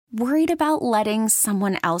Worried about letting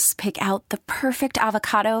someone else pick out the perfect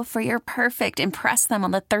avocado for your perfect impress them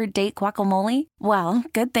on the third date guacamole? Well,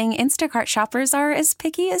 good thing Instacart shoppers are as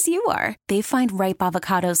picky as you are. They find ripe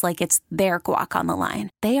avocados like it's their guac on the line.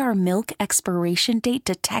 They are milk expiration date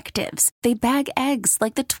detectives. They bag eggs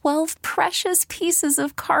like the 12 precious pieces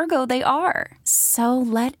of cargo they are. So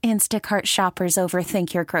let Instacart shoppers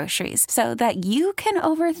overthink your groceries so that you can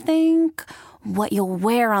overthink what you'll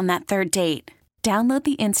wear on that third date. Download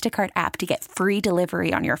the Instacart app to get free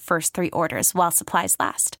delivery on your first 3 orders while supplies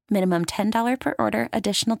last. Minimum $10 per order.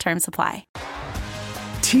 Additional terms apply.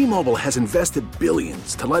 T-Mobile has invested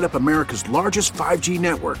billions to light up America's largest 5G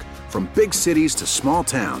network, from big cities to small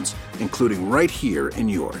towns, including right here in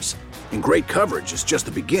yours. And great coverage is just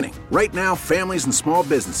the beginning. Right now, families and small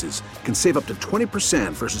businesses can save up to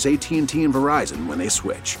 20% versus AT&T and Verizon when they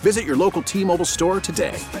switch. Visit your local T-Mobile store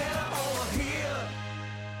today.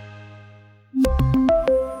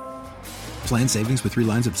 Plan savings with 3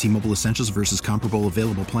 lines of T-Mobile Essentials versus comparable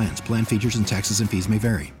available plans. Plan features and taxes and fees may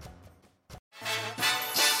vary.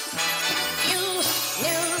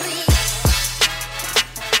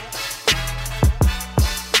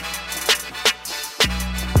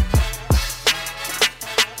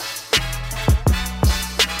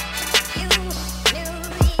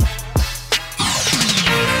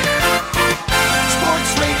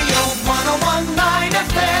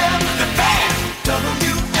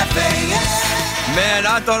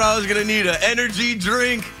 I thought I was going to need an energy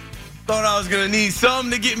drink. Thought I was going to need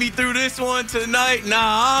something to get me through this one tonight.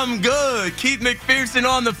 Nah, I'm good. Keith McPherson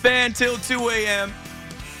on the Fan till 2 a.m.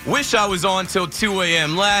 Wish I was on till 2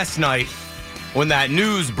 a.m. last night when that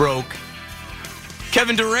news broke.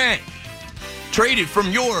 Kevin Durant traded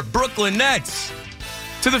from your Brooklyn Nets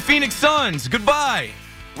to the Phoenix Suns. Goodbye.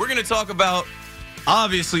 We're going to talk about,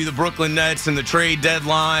 obviously, the Brooklyn Nets and the trade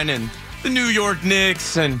deadline and the New York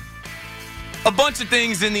Knicks and a bunch of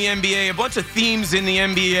things in the NBA, a bunch of themes in the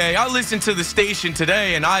NBA. I listened to the station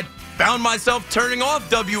today, and I found myself turning off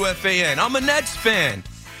WFAN. I'm a Nets fan.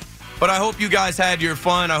 But I hope you guys had your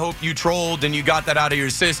fun. I hope you trolled and you got that out of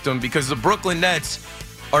your system, because the Brooklyn Nets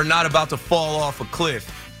are not about to fall off a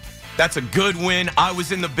cliff. That's a good win. I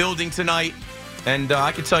was in the building tonight, and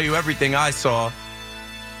I can tell you everything I saw.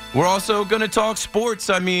 We're also going to talk sports.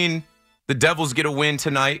 I mean, the Devils get a win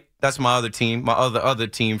tonight. That's my other team, my other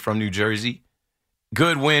team from New Jersey.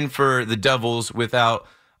 Good win for the Devils without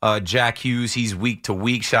Jack Hughes. He's week to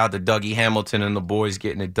week. Shout out to Dougie Hamilton and the boys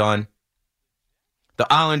getting it done. The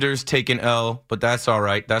Islanders take an L, but that's all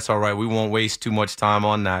right. That's all right. We won't waste too much time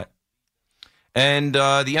on that. And the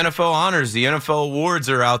NFL honors, the NFL awards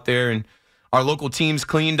are out there, and our local teams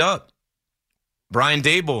cleaned up. Brian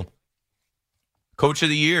Daboll, Coach of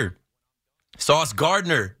the Year. Sauce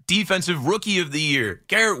Gardner, Defensive Rookie of the Year.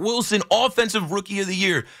 Garrett Wilson, Offensive Rookie of the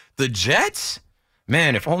Year. The Jets?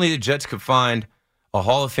 Man, if only the Jets could find a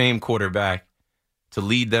Hall of Fame quarterback to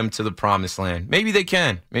lead them to the promised land. Maybe they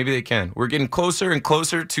can. Maybe they can. We're getting closer and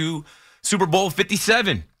closer to Super Bowl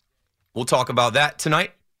 57. We'll talk about that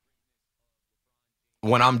tonight.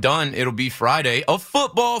 When I'm done, it'll be Friday, a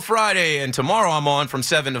football Friday. And tomorrow I'm on from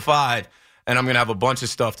 7 to 5. And I'm going to have a bunch of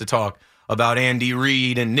stuff to talk about Andy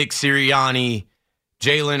Reid and Nick Sirianni,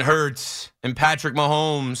 Jalen Hurts, and Patrick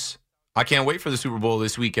Mahomes. I can't wait for the Super Bowl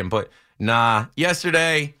this weekend, but nah,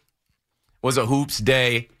 yesterday was a hoops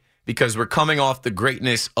day because we're coming off the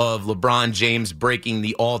greatness of LeBron James breaking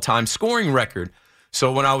the all-time scoring record.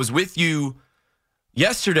 So when I was with you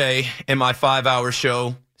yesterday in my 5-hour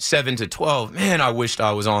show, 7 to 12, man, I wished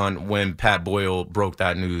I was on when Pat Boyle broke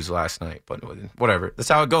that news last night. But whatever, that's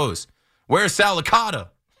how it goes. Where's Sal Licata?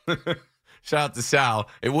 Shout out to Sal.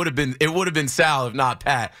 It would have been Sal if not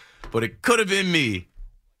Pat, but it could have been me.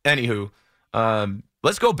 Anywho,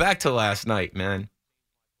 let's go back to last night, man.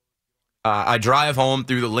 I drive home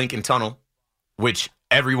through the Lincoln Tunnel, which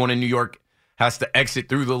everyone in New York has to exit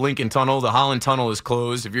through the Lincoln Tunnel. The Holland Tunnel is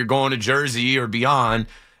closed. If you're going to Jersey or beyond,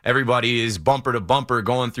 everybody is bumper to bumper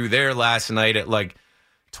going through there last night at like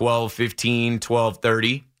 12:15,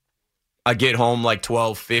 12:30. I get home like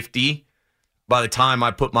 12:50. By the time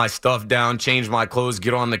I put my stuff down, change my clothes,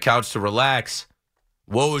 get on the couch to relax,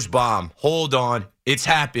 Woj bomb. Hold on. It's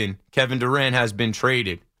happened. Kevin Durant has been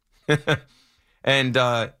traded. And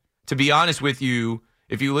to be honest with you,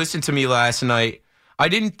 if you listened to me last night, I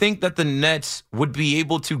didn't think that the Nets would be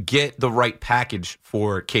able to get the right package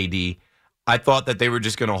for KD. I thought that they were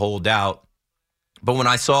just going to hold out. But when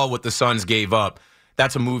I saw what the Suns gave up,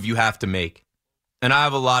 that's a move you have to make. And I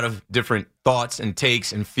have a lot of different thoughts and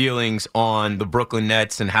takes and feelings on the Brooklyn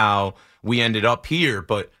Nets and how we ended up here.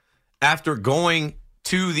 But after going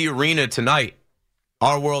to the arena tonight,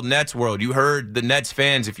 Our world, Nets world. You heard the Nets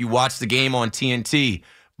fans if you watched the game on TNT.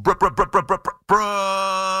 Brooklyn.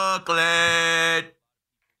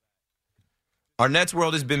 Our Nets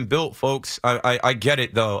world has been built, folks. I get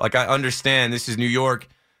it, though. Like, I understand this is New York.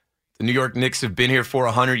 The New York Knicks have been here for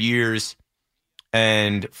 100 years.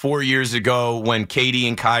 And 4 years ago, when KD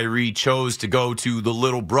and Kyrie chose to go to the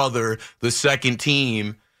little brother, the second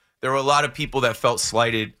team, there were a lot of people that felt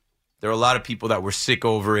slighted. There were a lot of people that were sick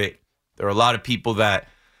over it. There were a lot of people that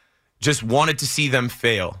just wanted to see them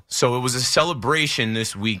fail. So it was a celebration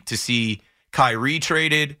this week to see Kyrie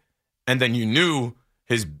traded, and then you knew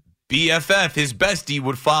his BFF, his bestie,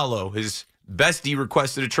 would follow. His bestie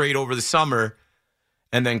requested a trade over the summer,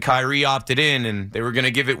 and then Kyrie opted in, and they were going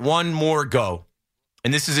to give it one more go.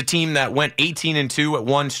 And this is a team that went 18-2 at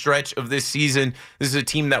one stretch of this season. This is a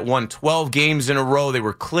team that won 12 games in a row. They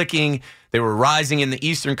were clicking. They were rising in the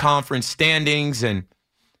Eastern Conference standings, and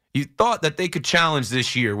you thought that they could challenge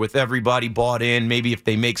this year with everybody bought in, maybe if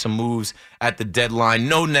they make some moves at the deadline.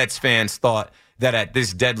 No Nets fans thought that at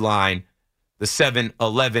this deadline, the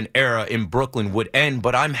 7-11 era in Brooklyn would end,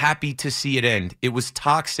 but I'm happy to see it end. It was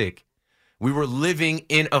toxic. We were living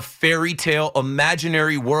in a fairy tale,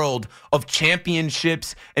 imaginary world of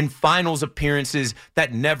championships and finals appearances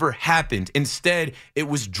that never happened. Instead, it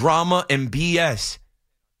was drama and BS.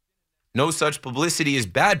 No such publicity is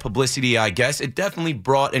bad publicity, I guess. It definitely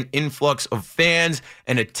brought an influx of fans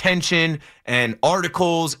and attention and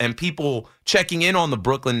articles and people checking in on the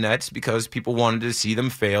Brooklyn Nets because people wanted to see them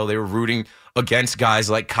fail. They were rooting against guys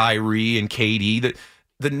like Kyrie and KD.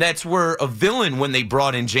 The Nets were a villain when they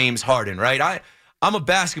brought in James Harden, right? I'm a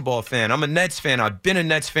basketball fan. I'm a Nets fan. I've been a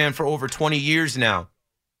Nets fan for over 20 years now.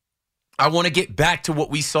 I want to get back to what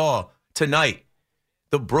we saw tonight.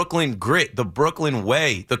 The Brooklyn grit, the Brooklyn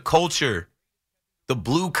way, the culture, the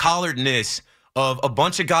blue-collaredness of a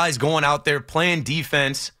bunch of guys going out there playing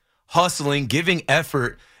defense, hustling, giving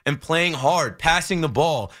effort, and playing hard, passing the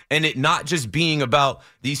ball, and it not just being about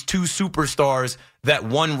these two superstars that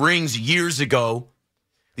won rings years ago,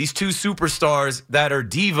 these two superstars that are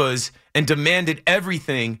divas and demanded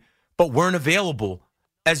everything but weren't available.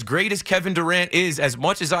 As great as Kevin Durant is, as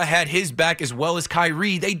much as I had his back as well as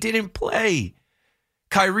Kyrie, they didn't play.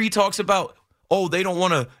 Kyrie talks about, oh, they don't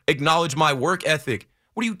want to acknowledge my work ethic.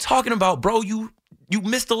 What are you talking about, bro? You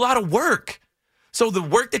missed a lot of work. So the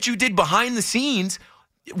work that you did behind the scenes,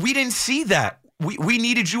 we didn't see that. We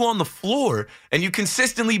needed you on the floor, and you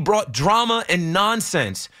consistently brought drama and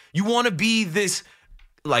nonsense. You want to be this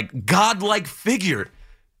like godlike figure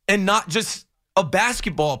and not just a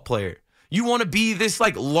basketball player. You want to be this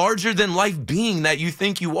like larger than life being that you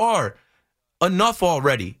think you are. Enough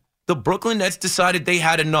already. The Brooklyn Nets decided they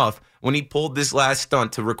had enough when he pulled this last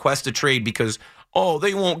stunt to request a trade because, oh,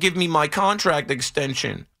 they won't give me my contract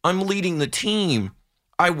extension. I'm leading the team.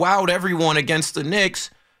 I wowed everyone against the Knicks.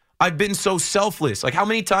 I've been so selfless. Like, how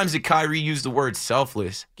many times did Kyrie use the word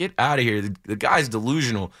selfless? Get out of here. The guy's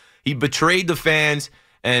delusional. He betrayed the fans,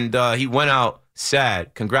 and he went out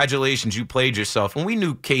sad. Congratulations, you played yourself. And we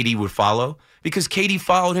knew KD would follow because KD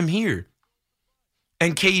followed him here.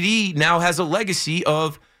 And KD now has a legacy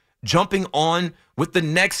of jumping on with the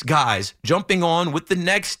next guys, jumping on with the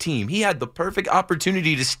next team. He had the perfect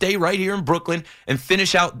opportunity to stay right here in Brooklyn and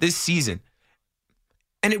finish out this season.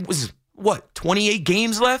 And it was, 28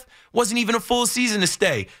 games left? Wasn't even a full season to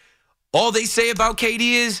stay. All they say about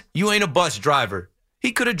KD is, you ain't a bus driver.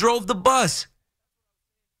 He could have drove the bus.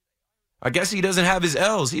 I guess he doesn't have his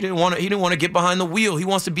L's. He didn't want to get behind the wheel. He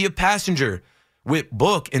wants to be a passenger with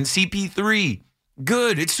Book and CP3.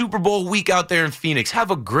 Good. It's Super Bowl week out there in Phoenix.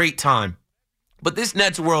 Have a great time. But this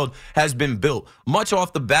Nets world has been built much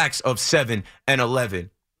off the backs of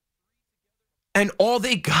 7-11. And all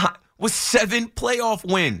they got was 7 playoff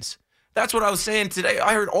wins. That's what I was saying today.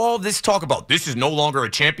 I heard all this talk about this is no longer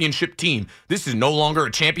a championship team. This is no longer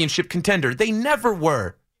a championship contender. They never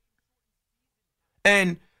were.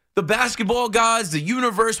 And the basketball gods, the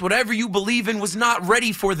universe, whatever you believe in, was not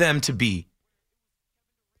ready for them to be.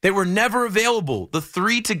 They were never available. The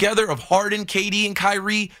three together of Harden, KD, and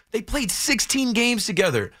Kyrie, they played 16 games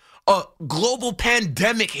together. A global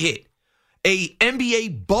pandemic hit. A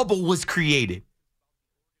NBA bubble was created.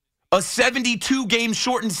 A 72-game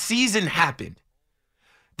shortened season happened.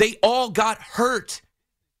 They all got hurt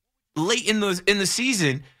late in the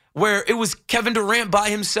season where it was Kevin Durant by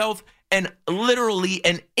himself and literally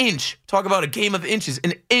an inch, talk about a game of inches,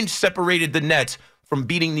 an inch separated the Nets from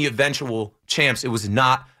beating the eventual champs. It was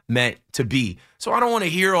not meant to be. So I don't want to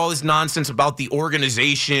hear all this nonsense about the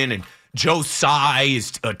organization and Joe Tsai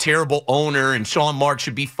is a terrible owner and Sean Marks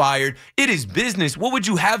should be fired. It is business. What would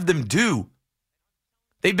you have them do?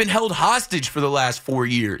 They've been held hostage for the last 4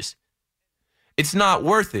 years. It's not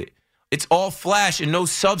worth it. It's all flash and no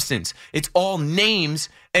substance. It's all names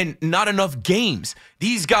and not enough games.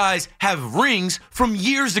 These guys have rings from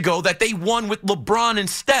years ago that they won with LeBron and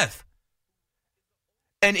Steph.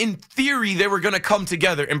 And in theory, they were going to come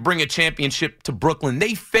together and bring a championship to Brooklyn.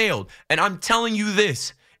 They failed. And I'm telling you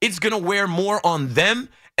this, it's going to wear more on them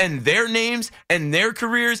and their names and their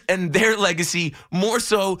careers and their legacy more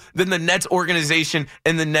so than the Nets organization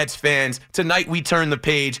and the Nets fans. Tonight we turn the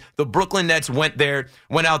page. The Brooklyn Nets went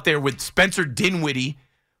out there with Spencer Dinwiddie,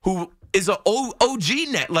 who is an OG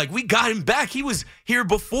net. Like, we got him back. He was here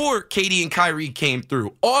before KD and Kyrie came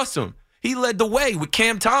through. Awesome. He led the way with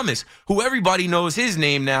Cam Thomas, who everybody knows his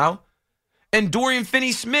name now, and Dorian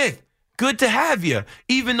Finney-Smith. Good to have you,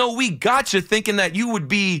 even though we got you thinking that you would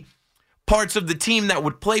be parts of the team that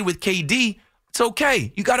would play with KD. It's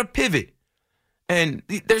okay. You got to pivot. And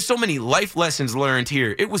there's so many life lessons learned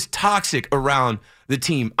here. It was toxic around the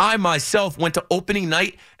team. I myself went to opening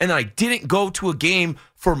night and I didn't go to a game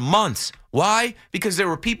for months. Why? Because there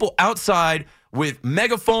were people outside with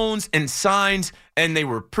megaphones and signs, and they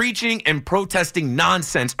were preaching and protesting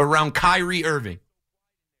nonsense around Kyrie Irving.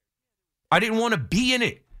 I didn't want to be in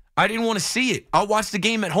it. I didn't want to see it. I'll watch the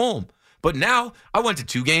game at home. But now, I went to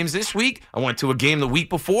 2 games this week. I went to a game the week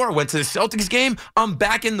before. I went to the Celtics game. I'm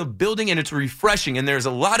back in the building, and it's refreshing. And there's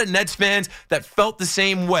a lot of Nets fans that felt the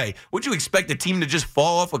same way. Would you expect a team to just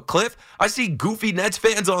fall off a cliff? I see goofy Nets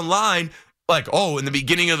fans online like, oh, in the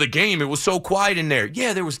beginning of the game, it was so quiet in there.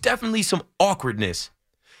 Yeah, there was definitely some awkwardness.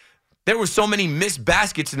 There were so many missed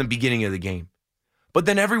baskets in the beginning of the game. But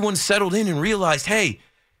then everyone settled in and realized, hey,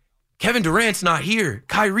 Kevin Durant's not here.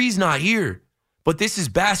 Kyrie's not here. But this is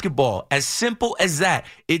basketball. As simple as that.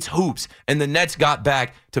 It's hoops. And the Nets got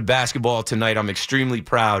back to basketball tonight. I'm extremely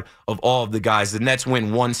proud of all of the guys. The Nets win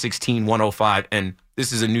 116-105, and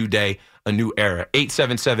this is a new day, a new era.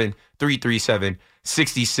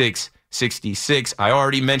 877-337-6666. I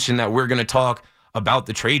already mentioned that we're going to talk about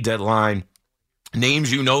the trade deadline.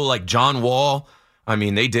 Names you know, like John Wall. I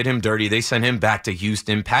mean, they did him dirty. They sent him back to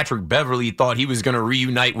Houston. Patrick Beverley thought he was going to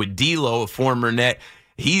reunite with D'Lo, a former Net.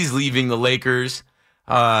 He's leaving the Lakers.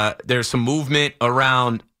 There's some movement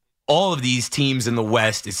around all of these teams in the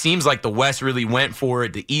West. It seems like the West really went for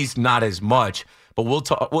it. The East, not as much. But we'll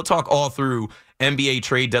talk all through NBA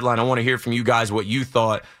trade deadline. I want to hear from you guys what you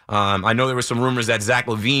thought. I know there were some rumors that Zach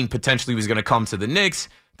LaVine potentially was going to come to the Knicks.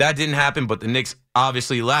 That didn't happen, but the Knicks,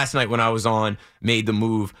 obviously, last night when I was on, made the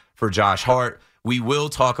move for Josh Hart. We will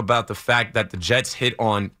talk about the fact that the Jets hit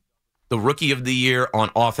on the Rookie of the Year on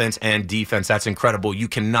offense and defense. That's incredible. You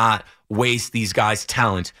cannot waste these guys'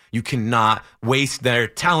 talent. You cannot waste their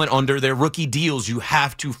talent under their rookie deals. You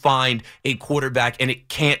have to find a quarterback, and it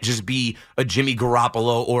can't just be a Jimmy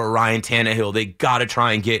Garoppolo or a Ryan Tannehill. They got to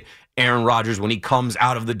try and get Aaron Rodgers when he comes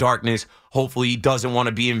out of the darkness. Hopefully he doesn't want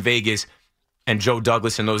to be in Vegas, and Joe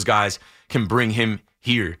Douglas and those guys can bring him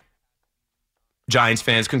here. Giants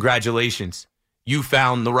fans, congratulations. You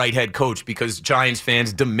found the right head coach, because Giants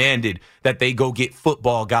fans demanded that they go get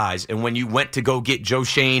football guys. And when you went to go get Joe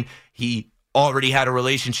Shane, he already had a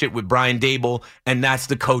relationship with Brian Daboll, and that's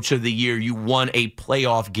the coach of the year. You won a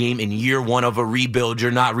playoff game in year one of a rebuild. You're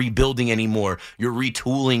not rebuilding anymore. You're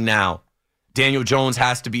retooling now. Daniel Jones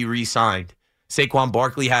has to be re-signed. Saquon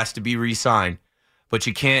Barkley has to be re-signed. But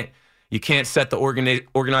you can't set the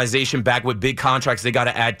organization back with big contracts. They got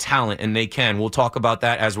to add talent, and they can. We'll talk about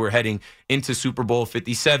that as we're heading into Super Bowl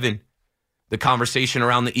 57. The conversation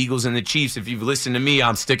around the Eagles and the Chiefs. If you've listened to me,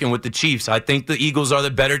 I'm sticking with the Chiefs. I think the Eagles are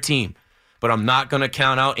the better team, but I'm not going to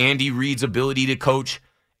count out Andy Reid's ability to coach,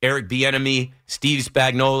 Eric Bieniemy, Steve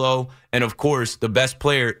Spagnuolo, and, of course, the best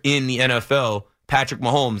player in the NFL, Patrick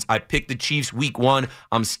Mahomes. I picked the Chiefs week 1.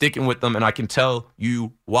 I'm sticking with them, and I can tell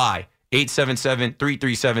you why.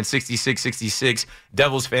 877-337-6666.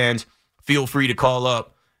 Devils fans, feel free to call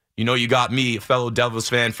up. You know you got me, a fellow Devils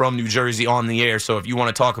fan from New Jersey, on the air. So if you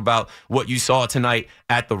want to talk about what you saw tonight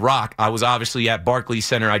at The Rock, I was obviously at Barclays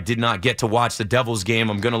Center. I did not get to watch the Devils game.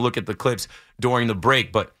 I'm going to look at the clips during the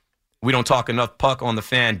break, but we don't talk enough puck on the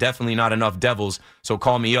fan, definitely not enough Devils. So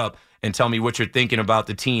call me up and tell me what you're thinking about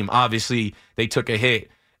the team. Obviously, they took a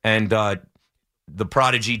hit, and the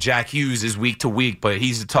prodigy Jack Hughes is week to week, but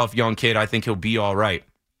he's a tough young kid. I think he'll be all right.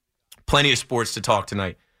 Plenty of sports to talk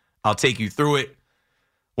tonight. I'll take you through it.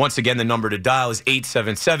 Once again, the number to dial is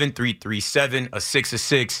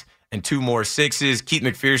 877-337-666 and 2 more 6s. Keith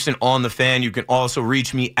McPherson on the Fan. You can also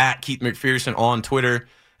reach me at Keith McPherson on Twitter.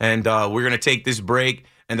 And we're going to take this break,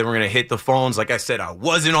 and then we're going to hit the phones. Like I said, I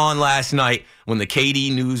wasn't on last night when the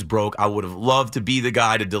KD news broke. I would have loved to be the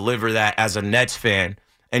guy to deliver that as a Nets fan.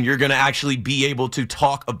 and you're going to actually be able to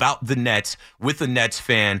talk about the Nets with a Nets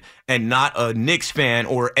fan and not a Knicks fan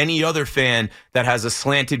or any other fan that has a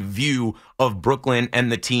slanted view of Brooklyn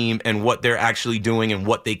and the team and what they're actually doing and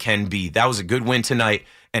what they can be. That was a good win tonight,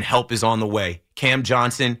 and help is on the way. Cam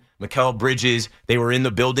Johnson, Mikal Bridges, they were in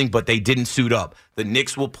the building, but they didn't suit up. The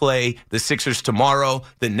Knicks will play the Sixers tomorrow.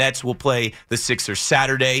 The Nets will play the Sixers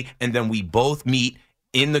Saturday, and then we both meet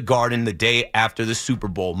in the Garden the day after the Super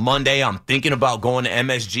Bowl. Monday, I'm thinking about going to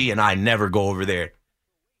MSG, and I never go over there.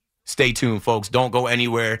 Stay tuned, folks. Don't go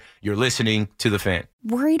anywhere. You're listening to The Fan.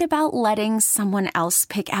 Worried about letting someone else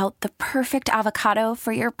pick out the perfect avocado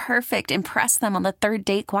for your perfect impress them on the third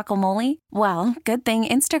date guacamole? Well, good thing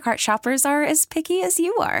Instacart shoppers are as picky as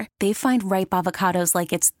you are. They find ripe avocados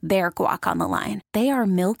like it's their guac on the line. They are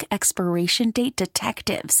milk expiration date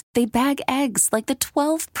detectives. They bag eggs like the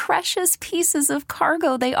 12 precious pieces of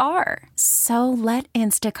cargo they are. So let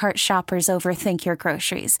Instacart shoppers overthink your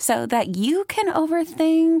groceries so that you can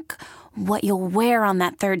overthink what you'll wear on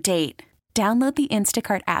that third date. Download the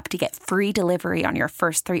Instacart app to get free delivery on your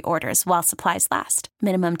first 3 orders while supplies last.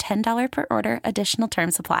 Minimum $10 per order. Additional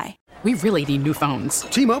terms apply. We really need new phones.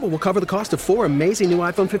 T-Mobile will cover the cost of 4 amazing new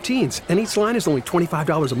iPhone 15s, and each line is only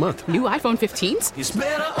 $25 a month. New iPhone 15s? It's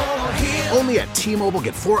better over here. Only at T-Mobile,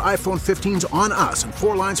 get 4 iPhone 15s on us and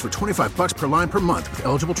 4 lines for $25 per line per month with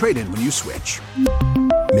eligible trade-in when you switch.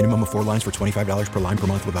 Minimum of 4 lines for $25 per line per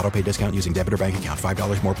month with autopay discount using debit or bank account.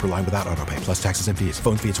 $5 more per line without autopay, plus taxes and fees.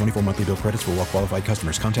 Phone fee at 24 monthly bill credits for well-qualified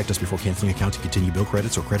customers. Contact us before canceling account to continue bill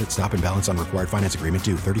credits or credit stop and balance on required finance agreement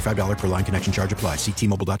due. $35 per line connection charge applies. See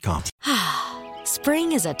T-Mobile.com.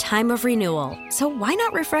 Spring is a time of renewal, so why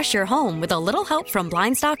not refresh your home with a little help from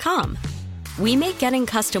Blinds.com? We make getting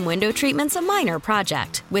custom window treatments a minor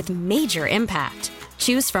project with major impact.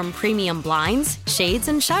 Choose from premium blinds, shades,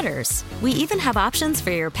 and shutters. We even have options for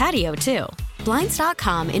your patio, too.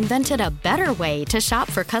 Blinds.com invented a better way to shop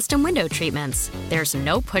for custom window treatments. There's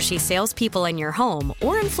no pushy salespeople in your home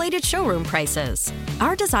or inflated showroom prices.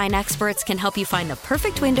 Our design experts can help you find the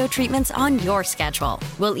perfect window treatments on your schedule.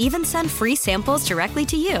 We'll even send free samples directly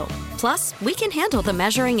to you. Plus, we can handle the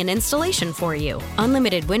measuring and installation for you.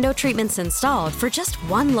 Unlimited window treatments installed for just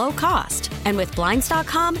one low cost. And with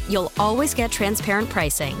Blinds.com, you'll always get transparent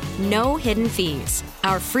pricing. No hidden fees.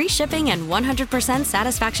 Our free shipping and 100%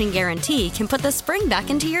 satisfaction guarantee can put the spring back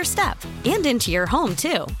into your step and into your home,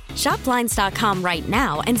 too. Shop Blinds.com right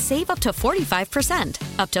now and save up to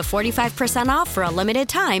 45%. Up to 45% off for a limited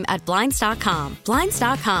time at Blinds.com.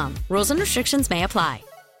 Blinds.com. Rules and restrictions may apply.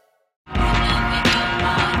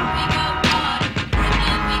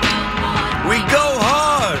 We go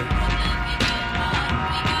hard.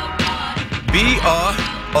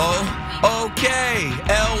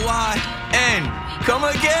 BROOKLYN. Come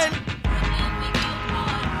again.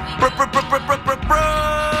 Brooklyn.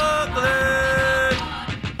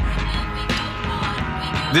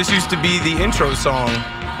 This used to be the intro song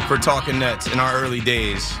for Talking Nets in our early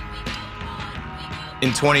days. In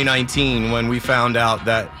 2019, when we found out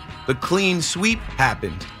that the clean sweep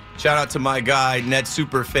happened. Shout out to my guy, Nets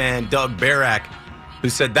super fan Doug Barak, who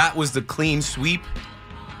said that was the clean sweep.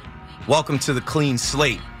 Welcome to the clean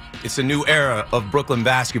slate. It's a new era of Brooklyn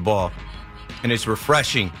basketball, and it's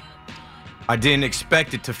refreshing. I didn't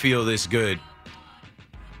expect it to feel this good.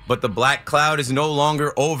 But the black cloud is no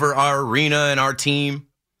longer over our arena and our team.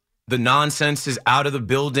 The nonsense is out of the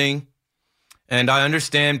building. And I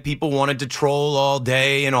understand people wanted to troll all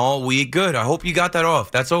day and all week. Good. I hope you got that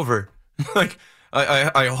off. That's over.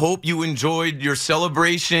 I hope you enjoyed your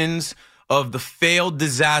celebrations of the failed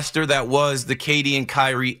disaster that was the KD and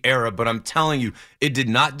Kyrie era. But I'm telling you, it did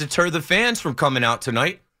not deter the fans from coming out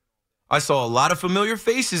tonight. I saw a lot of familiar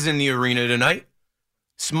faces in the arena tonight.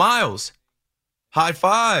 Smiles, high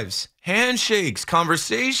fives, handshakes,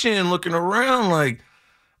 conversation, looking around like,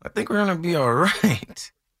 I think we're going to be all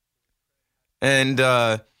right. And,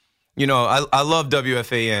 I love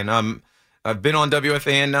WFAN. I've been on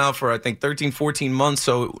WFAN now for, I think, 13, 14 months.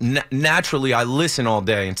 So naturally, I listen all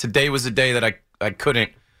day. And today was a day that I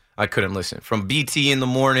couldn't listen. From BT in the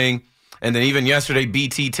morning, and then even yesterday,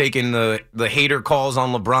 BT taking the hater calls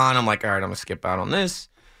on LeBron. I'm like, all right, I'm going to skip out on this.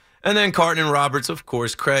 And then Carton and Roberts, of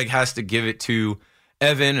course. Craig has to give it to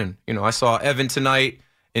Evan. And, I saw Evan tonight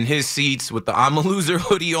in his seats with the I'm a Loser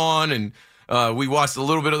hoodie on. And we watched a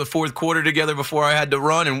little bit of the fourth quarter together before I had to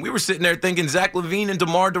run. And we were sitting there thinking Zach LaVine and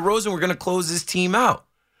DeMar DeRozan were going to close this team out.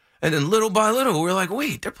 And then little by little, we're like,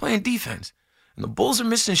 wait, they're playing defense. And the Bulls are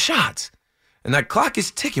missing shots. And that clock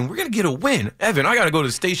is ticking. We're going to get a win. Evan, I got to go to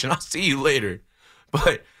the station. I'll see you later.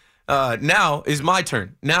 But now is my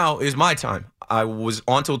turn. Now is my time. I was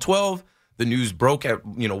on till 12. The news broke at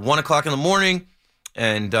 1 o'clock in the morning.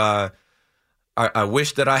 And I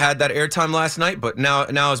wish that I had that airtime last night, but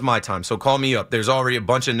now is my time. So call me up. There's already a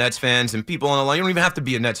bunch of Nets fans and people on the line. You don't even have to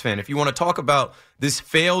be a Nets fan. If you want to talk about this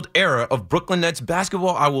failed era of Brooklyn Nets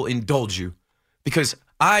basketball, I will indulge you because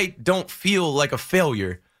I don't feel like a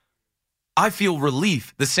failure. I feel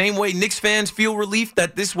relief. The same way Knicks fans feel relief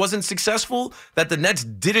that this wasn't successful, that the Nets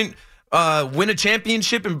didn't win a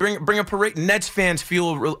championship and bring a parade. Nets fans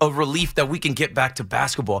feel a relief that we can get back to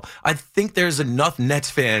basketball. I think there's enough Nets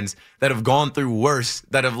fans that have gone through worse,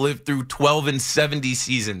 that have lived through 12 and 70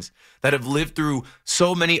 seasons, that have lived through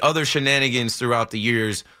so many other shenanigans throughout the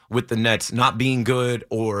years with the Nets not being good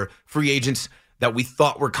or free agents that we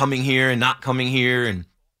thought were coming here and not coming here. And,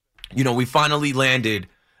 we finally landed,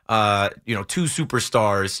 two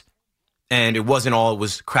superstars. And it wasn't all it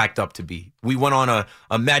was cracked up to be. We went on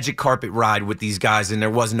a magic carpet ride with these guys, and there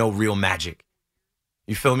was no real magic.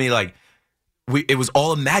 You feel me? Like, it was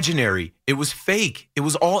all imaginary. It was fake. It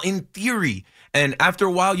was all in theory. And after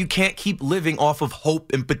a while, you can't keep living off of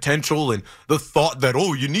hope and potential and the thought that,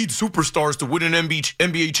 you need superstars to win an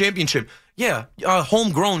NBA championship. Yeah,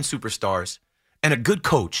 homegrown superstars and a good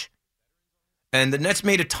coach. And the Nets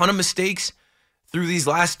made a ton of mistakes through these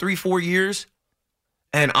last 3-4 years.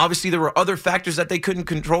 And obviously there were other factors that they couldn't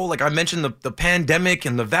control. Like I mentioned, the pandemic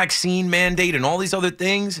and the vaccine mandate and all these other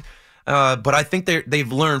things. But I think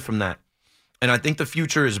they've learned from that. And I think the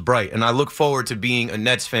future is bright. And I look forward to being a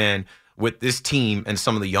Nets fan with this team and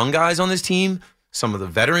some of the young guys on this team, some of the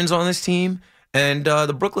veterans on this team. And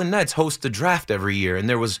the Brooklyn Nets host the draft every year. And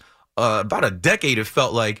there was about a decade, it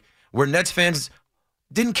felt like, where Nets fans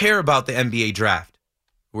didn't care about the NBA draft.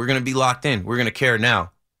 We're going to be locked in. We're going to care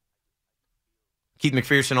now. Keith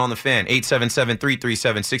McPherson on the Fan,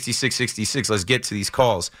 877-337-6666. Let's get to these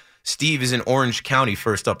calls. Steve is in Orange County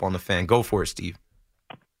first up on the Fan. Go for it, Steve.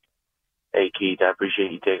 Hey, Keith, I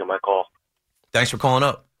appreciate you taking my call. Thanks for calling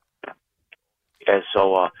up. And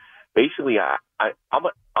so, basically, I'm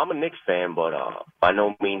a Knicks fan, but by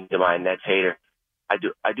no means am I a Nets hater. I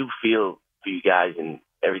do feel for you guys and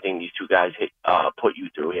everything these two guys put you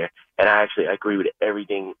through here, and I agree with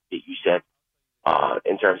everything that you said.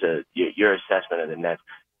 In terms of your assessment of the Nets,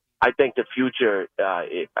 I think the future,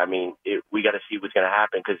 we got to see what's going to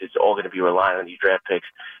happen because it's all going to be relying on these draft picks.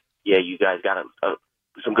 Yeah, you guys got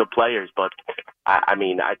some good players, but I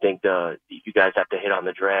think you guys have to hit on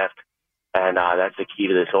the draft, and that's the key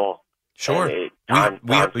to this all. Sure,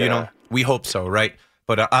 we hope so, right?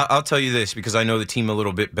 But I'll tell you this because I know the team a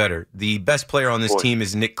little bit better. The best player on this team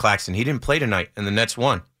is Nick Claxton. He didn't play tonight, and the Nets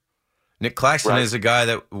won. Nick Claxton is a guy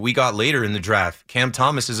that we got later in the draft. Cam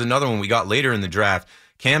Thomas is another one we got later in the draft.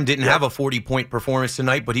 Cam didn't have a 40-point performance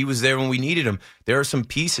tonight, but he was there when we needed him. There are some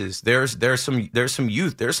pieces. There's some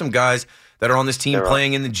youth. There's some guys that are on this team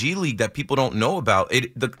playing in the G League that people don't know about.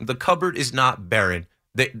 The cupboard is not barren.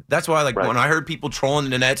 That's why, when I heard people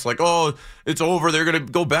trolling the Nets, it's over, they're going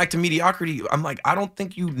to go back to mediocrity. I'm like, I don't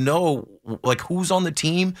think you know, who's on the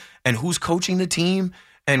team and who's coaching the team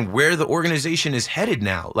and where the organization is headed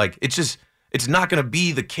now. It's not going to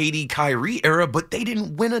be the KD Kyrie era, but they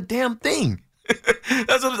didn't win a damn thing.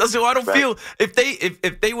 So I don't feel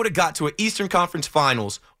if they would have got to an Eastern Conference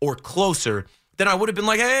Finals or closer, then I would have been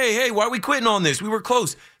like, hey, why are we quitting on this? We were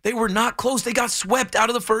close. They were not close. They got swept out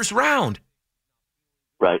of the first round.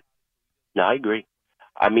 Right. No, I agree.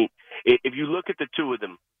 If you look at the two of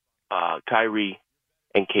them, Kyrie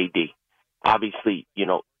and KD, obviously,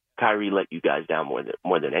 Kyrie let you guys down more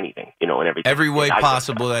than anything, and everything. Every way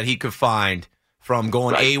possible that he could find, from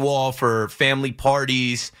going AWOL for family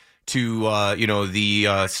parties to,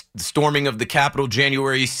 the storming of the Capitol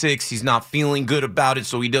January 6th. He's not feeling good about it,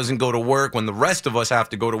 so he doesn't go to work when the rest of us have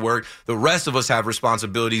to go to work. The rest of us have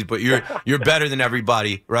responsibilities, but you're better than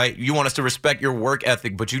everybody, right? You want us to respect your work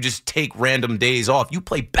ethic, but you just take random days off. You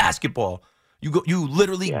play basketball. You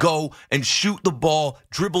literally go and shoot the ball,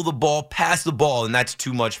 dribble the ball, pass the ball, and that's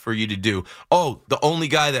too much for you to do. Oh, the only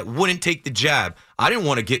guy that wouldn't take the jab. I didn't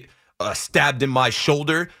want to get stabbed in my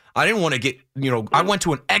shoulder. I didn't want to get, I went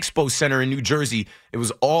to an expo center in New Jersey. It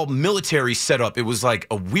was all military setup. It was like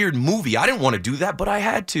a weird movie. I didn't want to do that, but I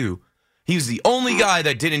had to. He was the only guy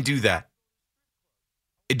that didn't do that.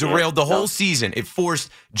 It derailed the whole season. It forced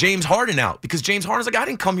James Harden out because James Harden's like, I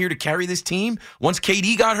didn't come here to carry this team. Once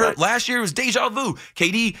KD got hurt last year, it was deja vu.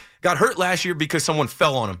 KD got hurt last year because someone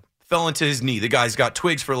fell on him, fell into his knee. The guy's got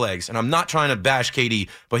twigs for legs. And I'm not trying to bash KD,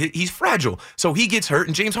 but he's fragile. So he gets hurt,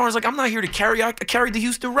 and James Harden's like, I'm not here to carry. I carried the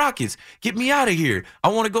Houston Rockets. Get me out of here. I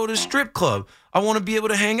want to go to the strip club. I want to be able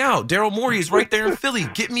to hang out. Daryl Morey is right there in Philly.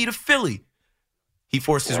 Get me to Philly. He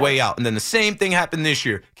forced his way out. And then the same thing happened this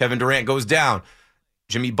year. Kevin Durant goes down.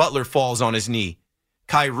 Jimmy Butler falls on his knee.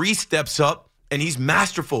 Kyrie steps up and he's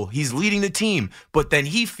masterful. He's leading the team. But then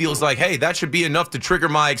he feels like, hey, that should be enough to trigger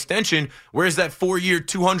my extension. Where's that 4-year,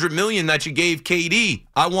 $200 million that you gave KD?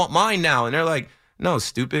 I want mine now. And they're like, no,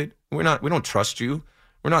 stupid. We don't trust you.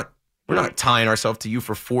 We're not tying ourselves to you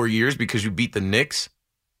for 4 years because you beat the Knicks.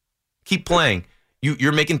 Keep playing.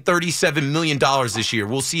 You're making $37 million this year.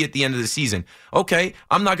 We'll see at the end of the season. Okay,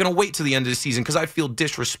 I'm not going to wait till the end of the season because I feel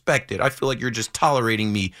disrespected. I feel like you're just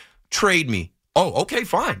tolerating me. Trade me. Oh, okay,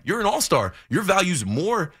 fine. You're an all-star. Your value's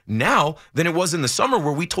more now than it was in the summer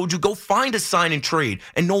where we told you go find a sign and trade,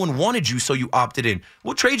 and no one wanted you, so you opted in.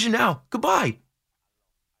 We'll trade you now. Goodbye.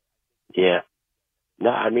 Yeah.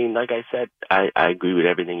 No, I mean, like I said, I agree with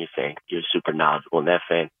everything you're saying. You're super knowledgeable in that,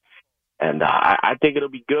 fan. And I think it'll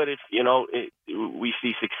be good if, we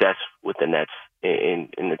see success with the Nets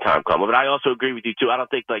in the time coming. But I also agree with you, too. I don't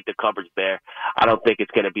think, the cupboard's there. I don't think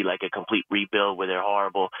it's going to be like a complete rebuild where they're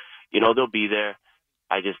horrible. They'll be there.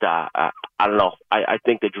 I just, I don't know. I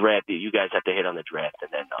think the draft, you guys have to hit on the draft,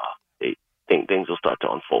 and then things will start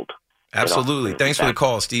to unfold. Absolutely. Thanks for the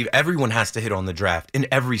call, Steve. Everyone has to hit on the draft in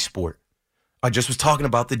every sport. I just was talking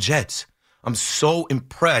about the Jets. I'm so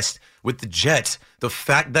impressed with the Jets. The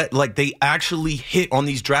fact that, they actually hit on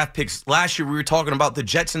these draft picks. Last year, we were talking about the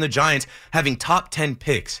Jets and the Giants having top 10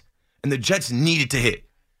 picks, and the Jets needed to hit.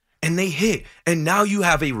 And they hit. And now you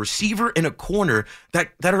have a receiver and a corner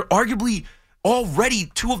that are arguably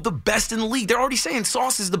already two of the best in the league. They're already saying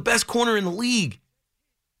Sauce is the best corner in the league.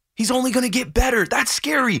 He's only going to get better. That's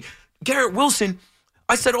scary. Garrett Wilson,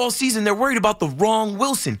 I said all season they're worried about the wrong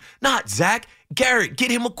Wilson. Not Zach. Garrett,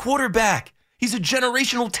 get him a quarterback. He's a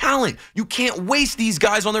generational talent. You can't waste these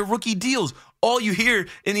guys on their rookie deals. All you hear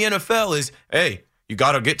in the NFL is, hey, you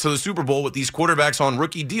got to get to the Super Bowl with these quarterbacks on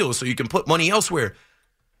rookie deals so you can put money elsewhere.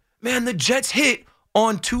 Man, the Jets hit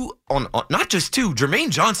on not just two.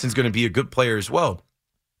 Jermaine Johnson's going to be a good player as well.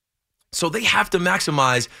 So they have to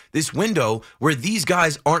maximize this window where these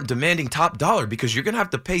guys aren't demanding top dollar because you're going to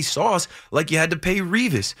have to pay Sauce like you had to pay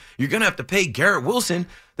Revis. You're going to have to pay Garrett Wilson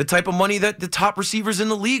the type of money that the top receivers in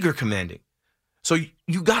the league are commanding. So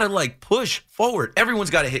you got to push forward. Everyone's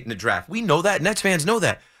got to hit in the draft. We know that. Nets fans know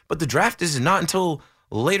that. But the draft is not until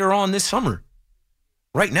later on this summer.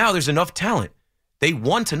 Right now, there's enough talent. They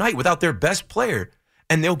won tonight without their best player,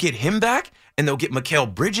 and they'll get him back, and they'll get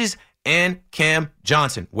Mikal Bridges and Cam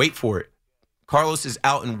Johnson. Wait for it. Carlos is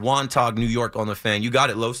out in Wantagh, New York on the Fan. You got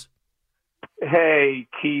it, Los. Hey,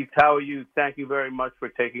 Keith. How are you? Thank you very much for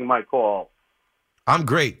taking my call. I'm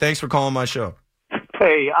great. Thanks for calling my show.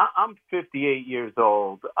 Hey, I'm 58 years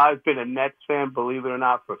old. I've been a Nets fan, believe it or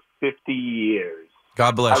not, for 50 years.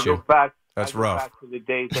 God bless you. That's rough. Back to the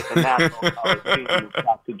days at the National Coliseum with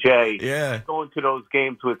Dr. J. Yeah. Going to those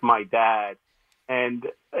games with my dad. And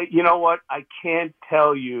you know what? I can't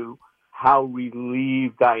tell you how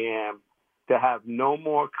relieved I am to have no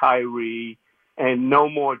more Kyrie and no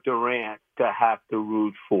more Durant to have to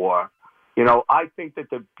root for. I think that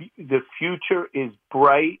the future is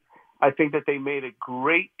bright. I think that they made a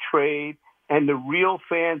great trade, and the real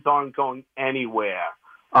fans aren't going anywhere.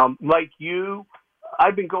 Like you,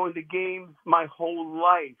 I've been going to games my whole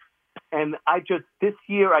life, and this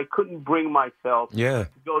year I couldn't bring myself to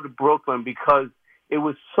go to Brooklyn because it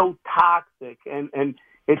was so toxic, and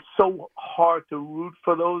it's so hard to root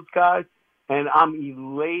for those guys, and I'm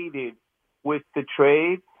elated with the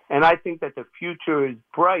trade, and I think that the future is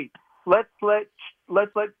bright. Let's let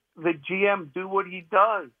the GM do what he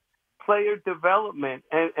does. Player development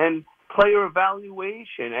and player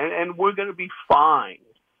evaluation, and we're going to be fine.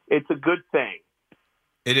 It's a good thing.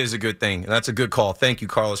 It is a good thing. That's a good call. Thank you,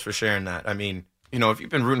 Carlos, for sharing that. I mean, if you've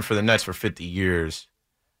been rooting for the Nets for 50 years,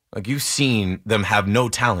 you've seen them have no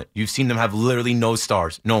talent. You've seen them have literally no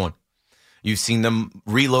stars, no one. You've seen them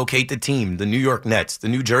relocate the team, the New York Nets, the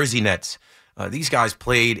New Jersey Nets. These guys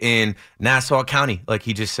played in Nassau County, like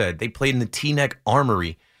he just said. They played in the Teaneck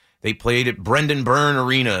Armory. They played at Brendan Byrne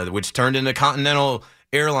Arena, which turned into Continental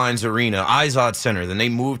Airlines Arena, Izod Center. Then they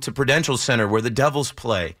moved to Prudential Center, where the Devils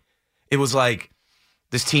play. It was like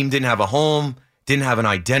this team didn't have a home, didn't have an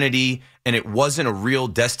identity, and it wasn't a real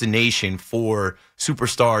destination for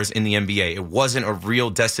superstars in the NBA. It wasn't a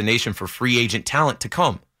real destination for free agent talent to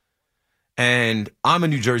come. And I'm a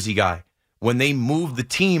New Jersey guy. When they moved the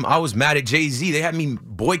team, I was mad at Jay-Z. They had me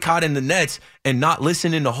boycotting the Nets and not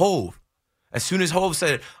listening to Hove. As soon as Hove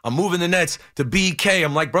said, I'm moving the Nets to BK,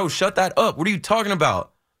 I'm like, bro, shut that up. What are you talking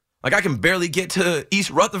about? I can barely get to East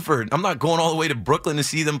Rutherford. I'm not going all the way to Brooklyn to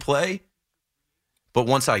see them play. But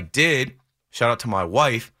once I did, shout out to my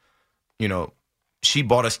wife, she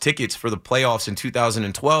bought us tickets for the playoffs in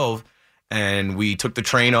 2012, and we took the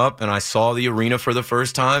train up, and I saw the arena for the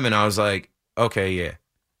first time, and I was like, okay, yeah.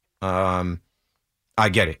 I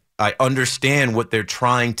get it. I understand what they're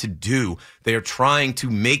trying to do. They're trying to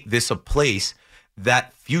make this a place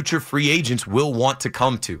that future free agents will want to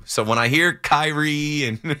come to. So when I hear Kyrie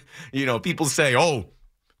and, people say, oh,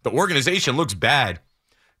 the organization looks bad.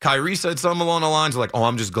 Kyrie said something along the lines like, oh,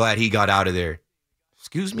 I'm just glad he got out of there.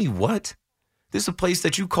 Excuse me, what? This is a place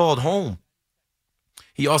that you called home.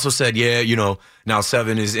 He also said, yeah, now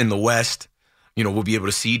 7 is in the West. We'll be able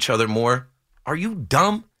to see each other more. Are you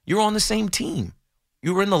dumb? You're on the same team.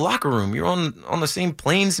 You were in the locker room. You're on the same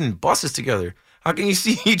planes and buses together. How can you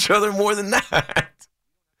see each other more than that?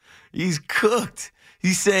 He's cooked.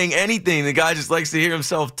 He's saying anything. The guy just likes to hear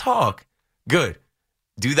himself talk. Good.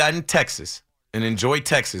 Do that in Texas and enjoy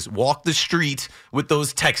Texas. Walk the streets with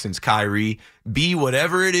those Texans, Kyrie. Be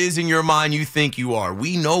whatever it is in your mind you think you are.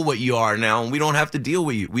 We know what you are now, and we don't have to deal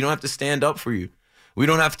with you. We don't have to stand up for you. We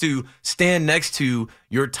don't have to stand next to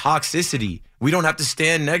your toxicity. We don't have to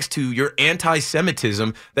stand next to your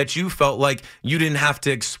anti-Semitism that you felt like you didn't have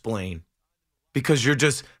to explain because you're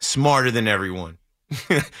just smarter than everyone.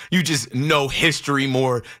 You just know history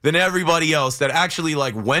more than everybody else that actually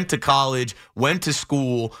went to college, went to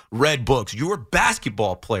school, read books. You were a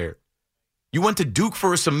basketball player. You went to Duke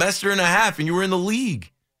for a semester and a half and you were in the league.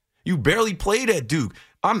 You barely played at Duke.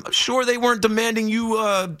 I'm sure they weren't demanding you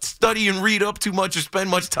study and read up too much or spend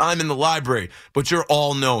much time in the library, but you're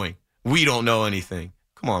all knowing. We don't know anything.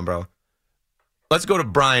 Come on, bro. Let's go to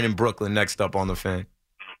Brian in Brooklyn next up on the Fan.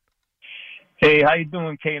 Hey, how you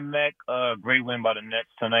doing, K-Mac? Great win by the Nets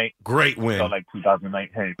tonight. Great win. Felt like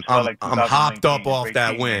 2008. Hey, I'm hopped up off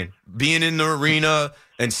that win. Being in the arena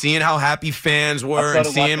and seeing how happy fans were and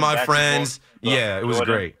seeing my friends. Yeah, it was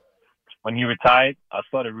great. When he retired, I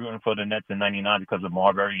started rooting for the Nets in '99 because of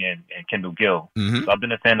Marbury and Kendall Gill. Mm-hmm. So I've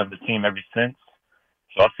been a fan of the team ever since.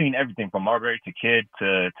 So I've seen everything from Marbury to Kidd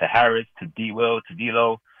to Harris to D-Will to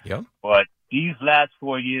D'Lo. Yep. But these last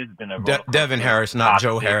 4 years have been a Devin Harris, not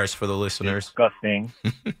Joe Harris for the listeners. Disgusting.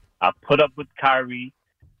 I put up with Kyrie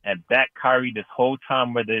and backed Kyrie this whole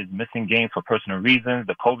time, whether it's missing games for personal reasons,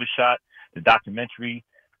 the COVID shot, the documentary.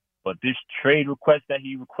 But this trade request that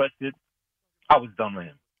he requested, I was done with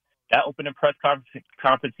him. That opening press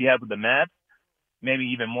conference he had with the Mavs made me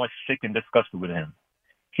even more sick and disgusted with him.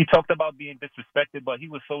 He talked about being disrespected, but he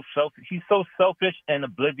was so selfish. He's so selfish and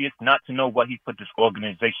oblivious not to know what he put this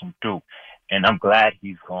organization through. And I'm glad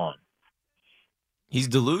he's gone. He's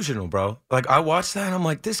delusional, bro. I watched that and I'm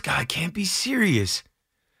like, this guy can't be serious.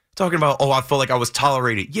 Talking about, I felt like I was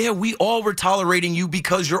tolerated. Yeah, we all were tolerating you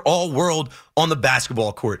because you're all world on the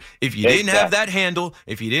basketball court. If you didn't have that handle,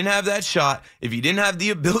 if you didn't have that shot, if you didn't have the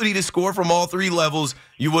ability to score from all three levels,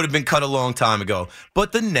 you would have been cut a long time ago.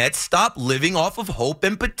 But the Nets stopped living off of hope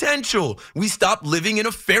and potential. We stopped living in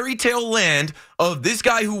a fairy tale land of this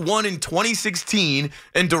guy who won in 2016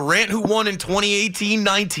 and Durant who won in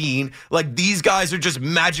 2018-19. These guys are just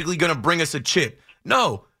magically going to bring us a chip.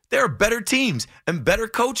 No. There are better teams and better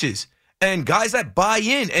coaches and guys that buy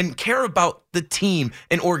in and care about the team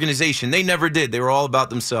and organization. They never did. They were all about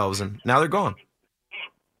themselves, and now they're gone.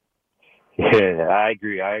 Yeah, I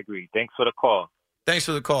agree. Thanks for the call. Thanks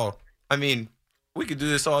for the call. I mean, we could do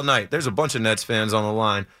this all night. There's a bunch of Nets fans on the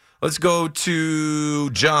line. Let's go to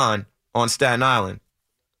John on Staten Island.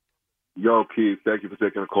 Yo, Keith, thank you for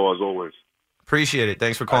taking the call as always. Appreciate it.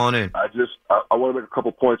 Thanks for calling in. I want to make a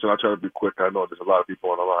couple points, and I'll try to be quick. I know there's a lot of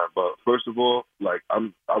people on the line, but first of all,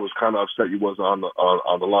 I was kind of upset you wasn't on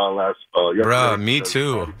the line last yesterday. Bruh, me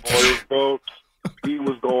too. He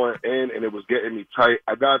was going in, and it was getting me tight.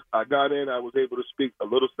 I got in. I was able to speak a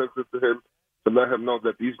little sensitive to him to let him know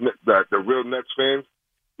that that the real Nets fans,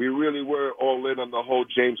 we really were all in on the whole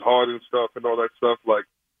James Harden stuff and all that stuff.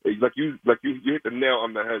 You hit the nail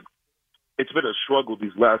on the head. It's been a struggle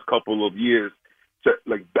these last couple of years to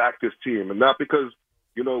back this team, and not because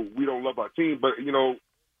we don't love our team, but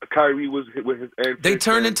Kyrie was with his antics. They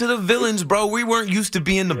turned into the villains, bro. We weren't used to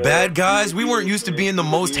being the bad guys. We weren't used to being the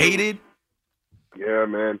most hated. Yeah,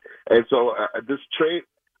 man. And so at this trade,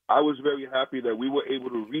 I was very happy that we were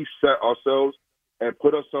able to reset ourselves and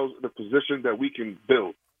put ourselves in a position that we can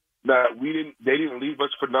build. Now they didn't leave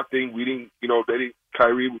us for nothing.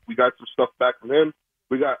 Kyrie. We got some stuff back from him.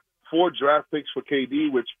 We got 4 draft picks for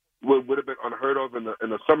KD, which would have been unheard of in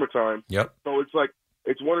the summertime. Yep. So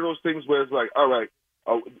it's one of those things where it's all right,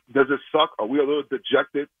 does it suck? Are we a little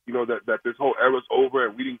dejected, that this whole era's over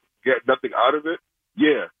and we didn't get nothing out of it?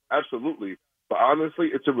 Yeah, absolutely. But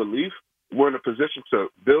honestly, it's a relief. We're in a position to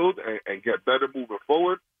build and get better moving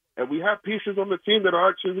forward. And we have pieces on the team that are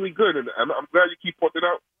actually really good. And I'm glad you keep pointing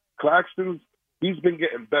out Claxton. He's been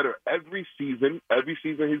getting better every season. Every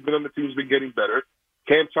season he's been on the team, he's been getting better.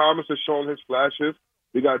 Cam Thomas has shown his flashes.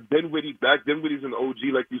 We got Dinwiddie back. Dinwiddie's an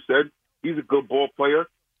OG, like you said. He's a good ball player.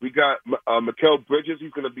 We got Mikal Bridges.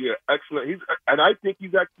 He's going to be an excellent. And I think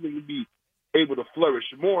he's actually going to be able to flourish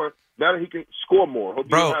more now that he can score more.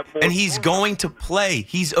 Bro, and he's going to play.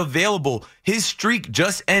 He's available. His streak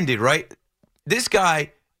just ended, right? This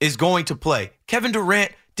guy is going to play. Kevin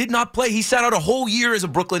Durant did not play. He sat out a whole year as a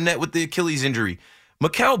Brooklyn Net with the Achilles injury.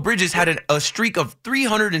 Mikal Bridges had a streak of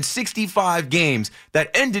 365 games that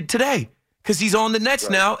ended today because he's on the Nets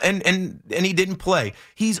now, and he didn't play.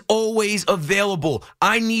 He's always available.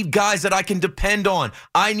 I need guys that I can depend on.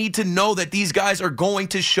 I need to know that these guys are going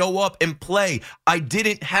to show up and play. I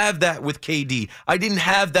didn't have that with KD. I didn't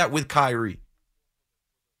have that with Kyrie.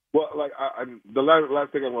 Well, like the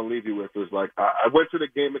last thing I want to leave you with is like I went to the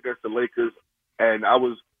game against the Lakers, and I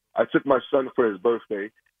took my son for his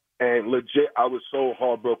birthday, and legit I was so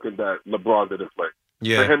heartbroken that LeBron didn't play.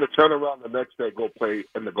 Yeah. For him to turn around the next day, go play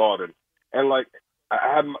in the Garden, and like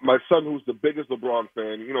I have my son who's the biggest LeBron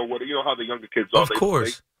fan. You know how the younger kids are. Of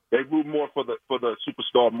course. They root more for the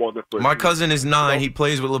superstar more than for my cousin is 9. He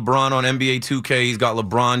plays with LeBron on NBA 2K. He's got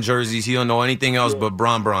LeBron jerseys. He don't know anything else but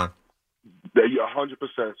Bron. Yeah, 100%.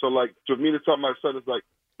 So, like, to me to tell my son is like,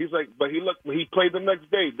 he's like, but he played the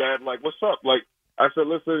next day, Dad. Like, what's up? Like, I said,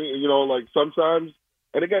 listen, like sometimes,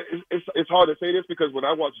 and again, it's hard to say this because when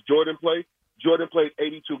I watched Jordan play, Jordan played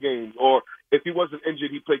 82 games, or if he wasn't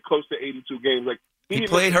injured, he played close to 82 games. Like he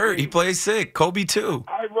played hurt, he played sick. Kobe too.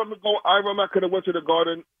 I remember I could have went to the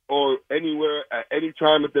Garden or anywhere at any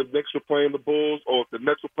time if the Knicks were playing the Bulls or if the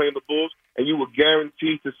Nets were playing the Bulls, and you were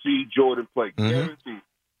guaranteed to see Jordan play. Mm-hmm. Guaranteed.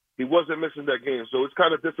 He wasn't missing that game, so it's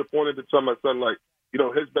kind of disappointing to tell my son like,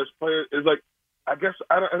 his best player is like, I guess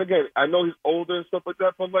and again, I know he's older and stuff like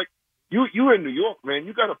that, but like you're in New York, man.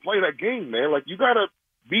 You got to play that game, man. Like you got to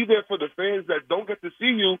be there for the fans that don't get to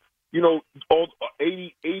see you, all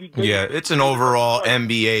 80 games. Yeah, it's an overall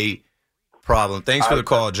NBA problem. Thanks for the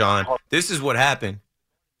call, John. This is what happened.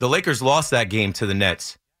 The Lakers lost that game to the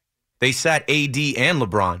Nets. They sat AD and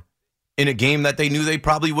LeBron in a game that they knew they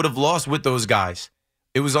probably would have lost with those guys.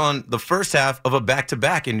 It was on the first half of a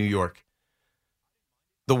back-to-back in New York.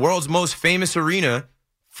 The world's most famous arena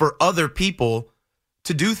for other people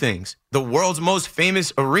to do things. The world's most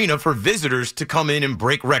famous arena for visitors to come in and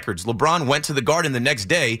break records. LeBron went to the Garden the next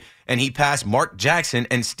day, and he passed Mark Jackson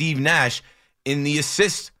and Steve Nash in the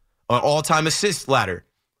all-time assist ladder.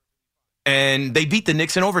 And they beat the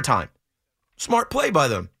Knicks in overtime. Smart play by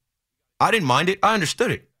them. I didn't mind it. I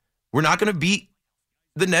understood it. We're not going to beat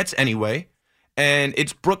the Nets anyway. And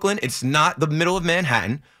it's Brooklyn. It's not the middle of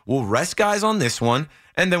Manhattan. We'll rest guys on this one,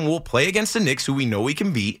 and then we'll play against the Knicks, who we know we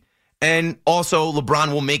can beat. And also,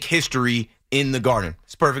 LeBron will make history in the Garden.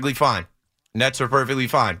 It's perfectly fine. Nets are perfectly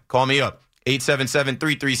fine. Call me up.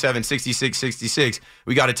 877-337-6666.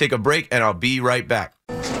 We got to take a break, and I'll be right back.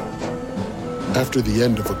 After the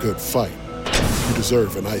end of a good fight, you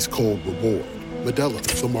deserve an ice-cold reward. Modelo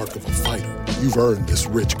is the mark of a fighter. You've earned this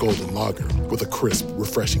rich golden lager with a crisp,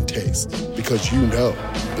 refreshing taste. Because you know,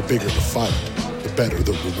 the bigger the fight, the better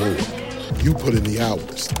the reward. You put in the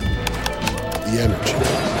hours, the energy,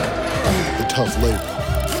 the tough labor.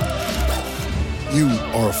 You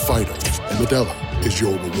are a fighter, and Modelo is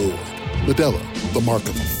your reward. Modelo, the mark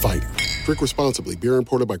of a fighter. Drink responsibly. Beer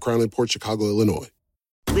imported by Crown Imports, Chicago, Illinois.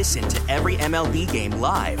 Listen to every MLB game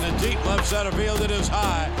live. In the deep left center field, it is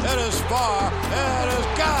high, it is far, it is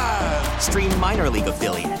gone. Stream minor league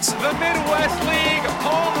affiliates. The Midwest League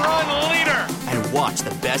home run leader. And watch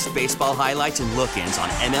the best baseball highlights and look-ins on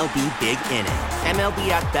MLB Big Inning.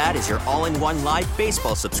 MLB At Bat is your all-in-one live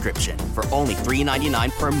baseball subscription for only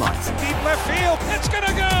 $3.99 per month. Deep left field, it's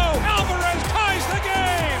gonna go. Alvarez ties the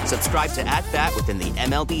game. Subscribe to At Bat within the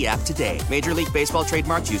MLB app today. Major League Baseball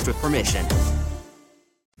trademarks used with permission.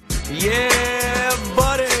 Yeah,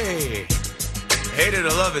 buddy. Hate it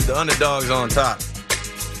or love it, the underdog's on top.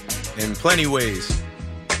 In plenty ways.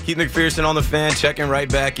 Keith McPherson on the Fan, checking right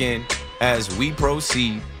back in as we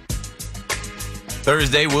proceed.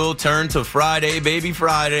 Thursday will turn to Friday, baby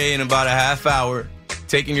Friday, in about a half hour.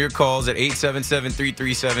 Taking your calls at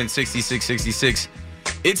 877-337-6666.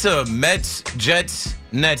 It's a Mets, Jets,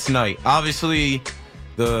 Nets night. Obviously,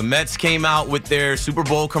 the Mets came out with their Super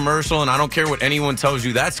Bowl commercial, and I don't care what anyone tells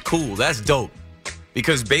you. That's cool. That's dope.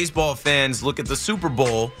 Because baseball fans look at the Super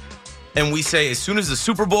Bowl, and we say as soon as the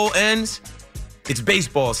Super Bowl ends, it's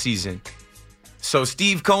baseball season. So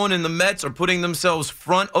Steve Cohen and the Mets are putting themselves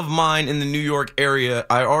front of mind in the New York area.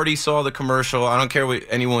 I already saw the commercial. I don't care what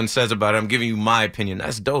anyone says about it. I'm giving you my opinion.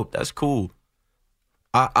 That's dope. That's cool.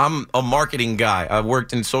 I'm a marketing guy. I've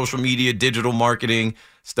worked in social media, digital marketing,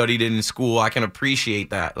 studied it in school. I can appreciate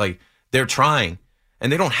that. Like, they're trying.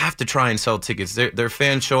 And they don't have to try and sell tickets. Their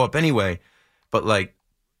fans show up anyway. But, like,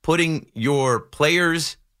 putting your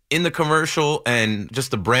players in the commercial and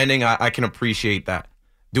just the branding, I can appreciate that.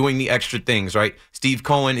 Doing the extra things, right? Steve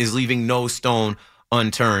Cohen is leaving no stone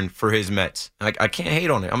unturned for his Mets. I can't hate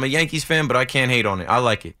on it. I'm a Yankees fan, but I can't hate on it. I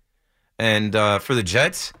like it. And for the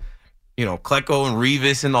Jets, Klecko and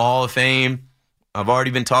Revis in the Hall of Fame. I've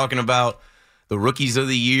already been talking about the Rookies of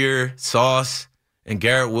the Year, Sauce and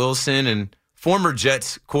Garrett Wilson, and former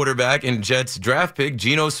Jets quarterback and Jets draft pick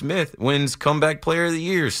Geno Smith wins Comeback Player of the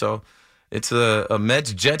Year. So it's a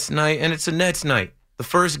Mets-Jets night, and it's a Nets night. The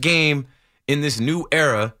first game in this new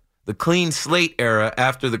era, the clean slate era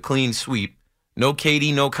after the clean sweep. No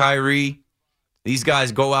KD, no Kyrie. These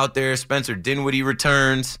guys go out there. Spencer Dinwiddie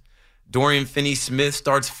returns. Dorian Finney-Smith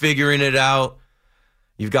starts figuring it out.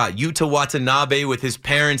 You've got Yuta Watanabe with his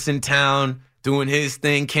parents in town doing his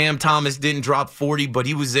thing. Cam Thomas didn't drop 40, but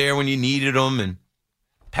he was there when you needed him. And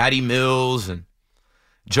Patty Mills and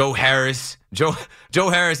Joe Harris. Joe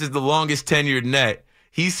Harris is the longest tenured Net.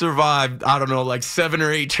 He survived, I don't know, like 7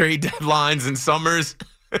 or 8 trade deadlines and summers.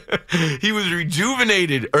 He was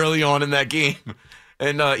rejuvenated early on in that game.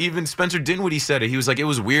 And even Spencer Dinwiddie said it. He was like, it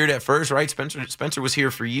was weird at first, right? Spencer was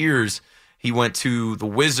here for years. He went to the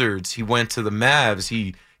Wizards. He went to the Mavs.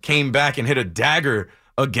 He came back and hit a dagger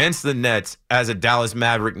against the Nets as a Dallas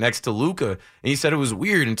Maverick next to Luka. And he said it was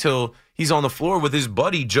weird until he's on the floor with his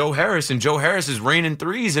buddy, Joe Harris. And Joe Harris is raining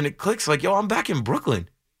threes. And it clicks like, yo, I'm back in Brooklyn.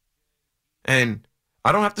 And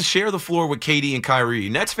I don't have to share the floor with KD and Kyrie.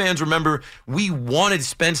 Nets fans, remember, we wanted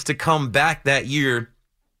Spence to come back that year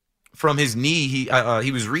from his knee.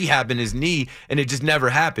 He was rehabbing his knee, and it just never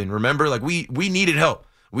happened. Remember, like we needed help.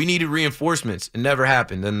 We needed reinforcements. It never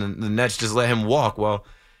happened. And the Nets just let him walk. Well,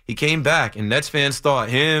 he came back, and Nets fans thought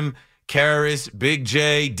him, Karras, Big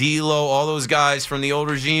J, D'Lo, all those guys from the old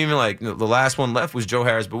regime, like the last one left was Joe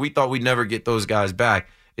Harris, but we thought we'd never get those guys back.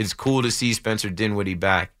 It's cool to see Spencer Dinwiddie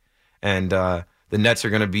back. And the Nets are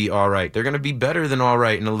going to be all right. They're going to be better than all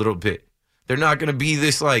right in a little bit. They're not going to be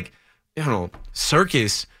this, like,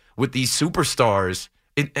 circus with these superstars.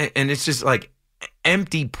 And it's just like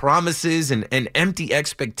empty promises and empty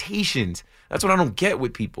expectations. That's what I don't get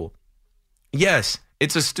with people. Yes,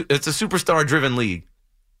 it's a superstar-driven league.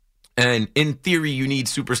 And in theory, you need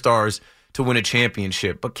superstars to win a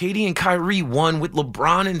championship. But KD and Kyrie won with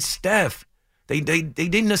LeBron and Steph. They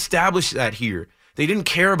didn't establish that here. They didn't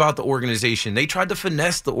care about the organization. They tried to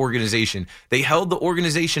finesse the organization. They held the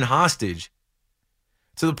organization hostage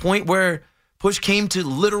to the point where push came to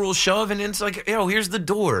literal shove, and it's like, here's the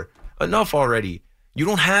door. Enough already. You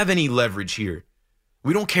don't have any leverage here.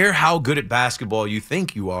 We don't care how good at basketball you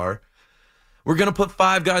think you are. We're going to put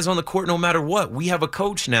 5 guys on the court no matter what. We have a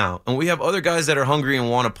coach now, and we have other guys that are hungry and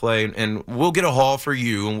want to play, and we'll get a haul for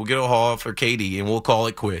you, and we'll get a haul for KD, and we'll call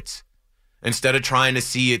it quits instead of trying to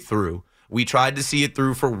see it through. We tried to see it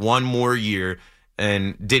through for one more year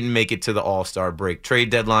and didn't make it to the All-Star break. Trade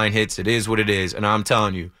deadline hits. It is what it is. And I'm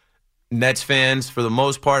telling you, Nets fans, for the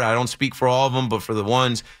most part, I don't speak for all of them, but for the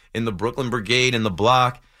ones in the Brooklyn Brigade and the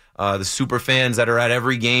block, the super fans that are at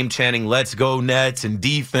every game chanting, let's go Nets and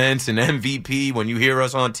defense and MVP, when you hear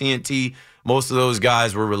us on TNT, most of those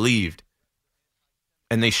guys were relieved.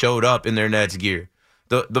 And they showed up in their Nets gear.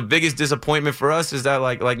 The biggest disappointment for us is that,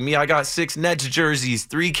 like me, I got 6 Nets jerseys,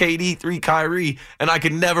 3 KD, 3 Kyrie, and I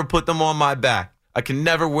could never put them on my back. I can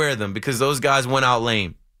never wear them because those guys went out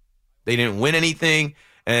lame. They didn't win anything,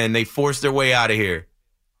 and they forced their way out of here.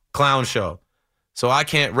 Clown show. So I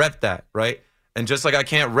can't rep that, right? And just like I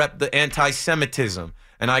can't rep the anti-Semitism,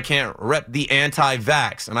 and I can't rep the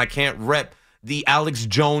anti-vax, and I can't rep the Alex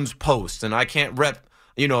Jones post, and I can't rep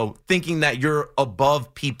thinking that you're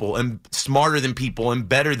above people and smarter than people and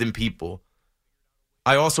better than people.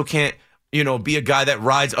 I also can't, be a guy that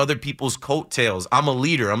rides other people's coattails. I'm a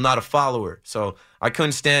leader. I'm not a follower. So I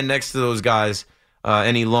couldn't stand next to those guys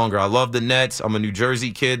any longer. I love the Nets. I'm a New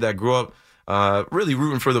Jersey kid that grew up really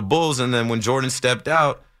rooting for the Bulls. And then when Jordan stepped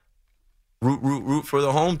out, root for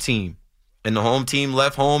the home team. And the home team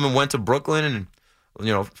left home and went to Brooklyn.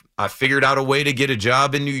 And, I figured out a way to get a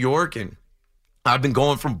job in New York, and I've been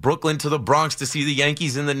going from Brooklyn to the Bronx to see the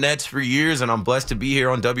Yankees and the Nets for years, and I'm blessed to be here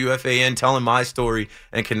on WFAN telling my story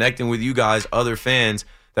and connecting with you guys, other fans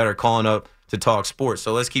that are calling up to talk sports.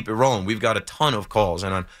 So let's keep it rolling. We've got a ton of calls,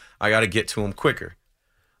 and I got to get to them quicker.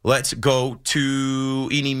 Let's go to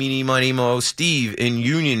Eeny, Meeny, Miny, Mo, Steve in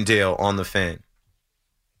Uniondale on the Fan.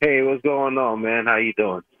 Hey, what's going on, man? How you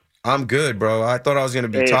doing? I'm good, bro. I thought I was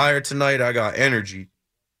going to be tired tonight. I got energy.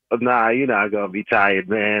 Nah, you're not going to be tired,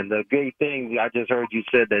 man. The great thing, I just heard you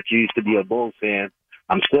said that you used to be a Bulls fan.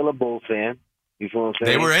 I'm still a Bulls fan. You feel what I'm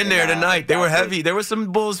saying? They were in there tonight. They were heavy. There were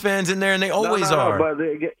some Bulls fans in there, and they always are. But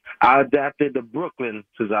I adapted to Brooklyn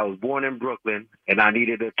since I was born in Brooklyn, and I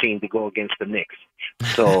needed a team to go against the Knicks.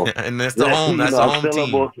 So and that's the home. That's the home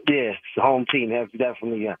team. Yeah, it's the home team. That's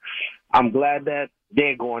definitely. I'm glad that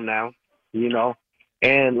they're going now.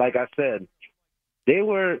 And like I said, they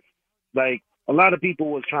were like a lot of people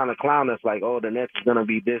was trying to clown us, like, oh, the Nets is gonna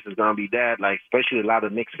be this, is gonna be that, like especially a lot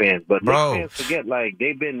of Knicks fans. But Knicks fans forget, like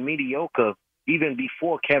they've been mediocre. Even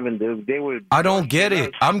before Kevin, they were. I don't get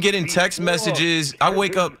it. I'm getting text messages. I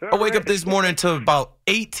wake up this morning to about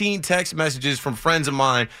 18 text messages from friends of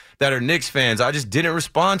mine that are Knicks fans. I just didn't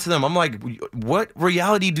respond to them. I'm like, what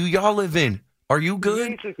reality do y'all live in? Are you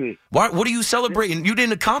good? Basically. What are you celebrating? You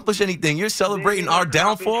didn't accomplish anything. You're celebrating our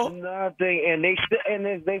downfall. Nothing, and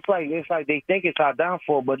it's like they think it's our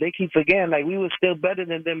downfall, but they keep forgetting like we were still better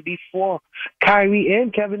than them before Kyrie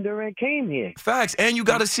and Kevin Durant came here. Facts, and you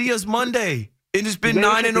got to see us Monday. It has been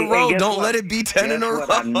 9 in a row. Don't let it be 10 in a row.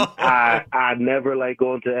 I never like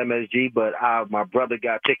going to MSG, but my brother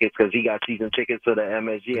got tickets because he got season tickets to the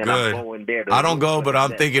MSG, and I'm going there. I don't go, but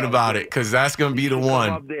I'm thinking about it because that's going to be the one.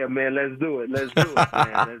 Come up there, man. Let's do it, man.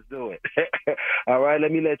 Let's do it. All right,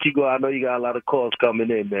 let me let you go. I know you got a lot of calls coming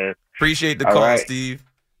in, man. Appreciate the call, Steve.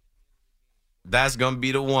 That's going to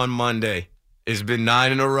be the one Monday. It's been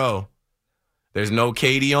 9 in a row. There's no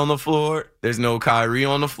KD on the floor. There's no Kyrie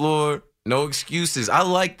on the floor. No excuses. I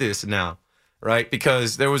like this now, right?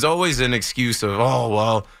 Because there was always an excuse of, oh,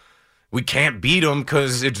 well, we can't beat them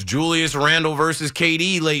because it's Julius Randle versus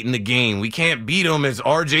KD late in the game. We can't beat them. It's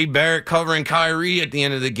R.J. Barrett covering Kyrie at the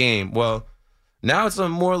end of the game. Well, now it's a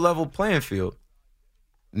more level playing field.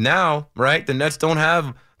 Now, right, the Nets don't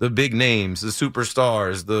have the big names, the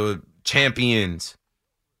superstars, the champions.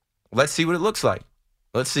 Let's see what it looks like.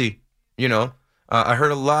 Let's see. I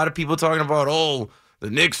heard a lot of people talking about, the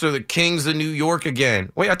Knicks are the kings of New York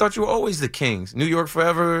again. Wait, I thought you were always the kings. New York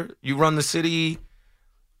forever. You run the city.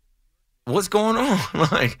 What's going on?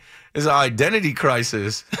 Like, it's an identity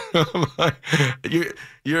crisis.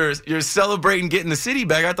 You're celebrating getting the city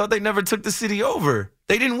back. I thought they never took the city over.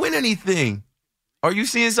 They didn't win anything. Are you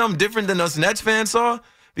seeing something different than us Nets fans saw?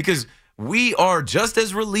 Because we are just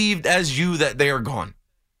as relieved as you that they are gone.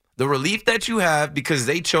 The relief that you have because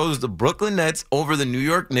they chose the Brooklyn Nets over the New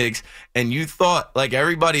York Knicks, and you thought, like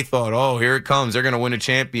everybody thought, oh, here it comes. They're going to win a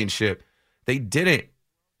championship. They didn't.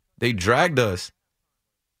 They dragged us.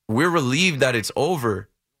 We're relieved that it's over.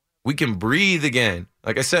 We can breathe again.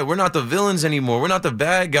 Like I said, we're not the villains anymore. We're not the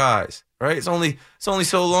bad guys, right? It's only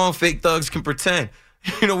so long fake thugs can pretend.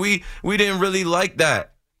 We didn't really like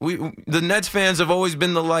that. The Nets fans have always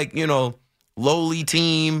been the lowly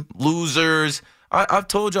team, losers. I've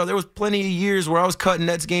told y'all there was plenty of years where I was cutting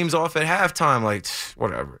Nets games off at halftime. Like,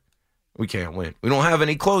 whatever. We can't win. We don't have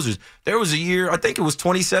any closers. There was a year, I think it was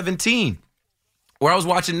 2017, where I was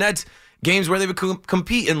watching Nets games where they would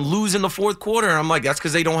compete and lose in the fourth quarter. And I'm like, that's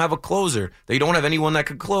because they don't have a closer. They don't have anyone that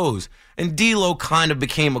could close. And D'Lo kind of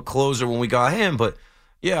became a closer when we got him. But,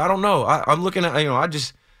 yeah, I don't know. I'm looking at,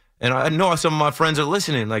 and I know some of my friends are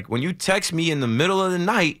listening. Like, when you text me in the middle of the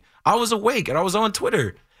night, I was awake and I was on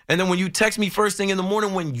Twitter. And then when you text me first thing in the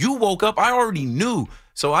morning when you woke up, I already knew.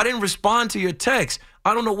 So I didn't respond to your text.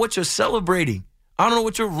 I don't know what you're celebrating. I don't know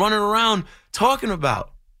what you're running around talking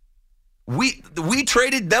about. We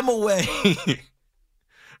traded them away.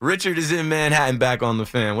 Richard is in Manhattan back on the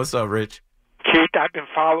Fan. What's up, Rich? Keith, I've been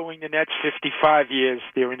following the Nets 55 years.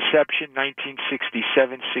 Their inception,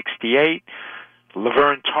 1967-68.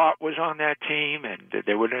 Laverne Tartt was on that team, and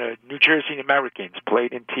they were the New Jersey Americans,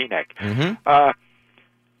 played in Teaneck. Mm-hmm.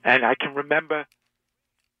 And I can remember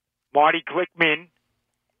Marty Glickman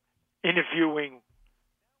interviewing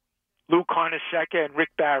Lou Carnesecca and Rick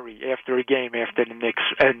Barry after a game after the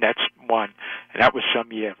Nets won. And that was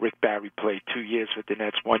some year. Rick Barry played 2 years with the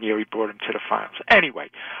Nets. 1 year he brought them to the finals. Anyway,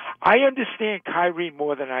 I understand Kyrie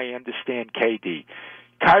more than I understand KD.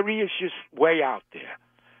 Kyrie is just way out there.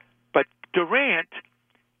 But Durant,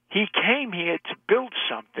 he came here to build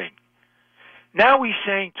something. Now he's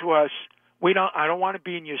saying to us, I don't want to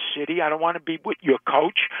be in your city. I don't want to be with your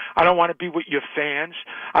coach. I don't want to be with your fans.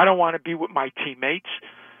 I don't want to be with my teammates.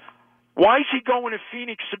 Why is he going to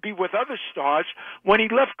Phoenix to be with other stars when he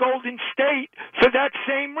left Golden State for that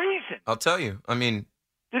same reason? I'll tell you. I mean,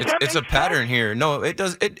 it's a pattern here. No, it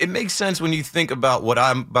does. It makes sense when you think about what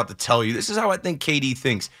I'm about to tell you. This is how I think KD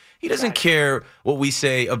thinks. He doesn't care what we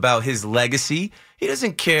say about his legacy. He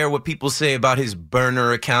doesn't care what people say about his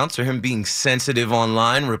burner accounts or him being sensitive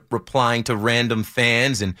online, replying to random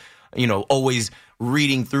fans and, always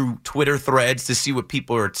reading through Twitter threads to see what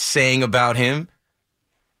people are saying about him.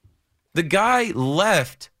 The guy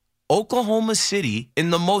left Oklahoma City in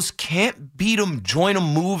the most can't beat 'em, join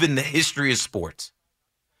 'em move in the history of sports,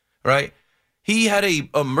 right? He had a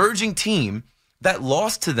emerging team that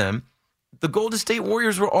lost to them. The Golden State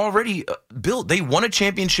Warriors were already built. They won a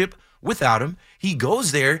championship without him. He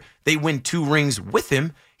goes there. They win 2 rings with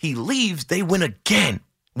him. He leaves. They win again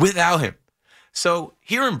without him. So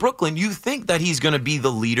here in Brooklyn, you think that he's going to be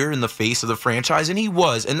the leader and the face of the franchise, and he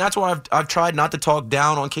was. And that's why I've tried not to talk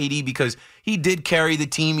down on KD, because he did carry the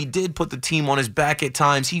team. He did put the team on his back at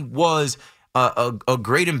times. He was a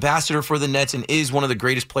great ambassador for the Nets and is one of the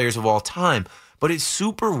greatest players of all time. But it's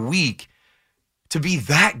super weak to be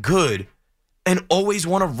that good and always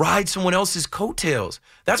want to ride someone else's coattails.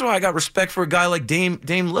 That's why I got respect for a guy like Dame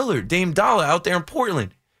Lillard, Dame Dollar out there in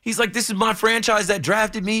Portland. He's like, this is my franchise that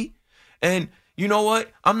drafted me, and you know what?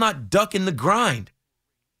 I'm not ducking the grind.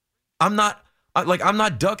 I'm not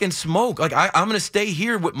ducking smoke. Like I'm going to stay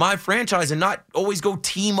here with my franchise and not always go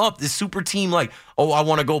team up this super team. Like, oh, I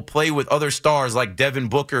want to go play with other stars like Devin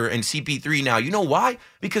Booker and CP3 now. You know why?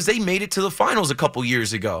 Because they made it to the finals a couple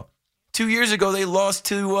years ago. 2 years ago, they lost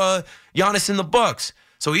to Giannis and the Bucks.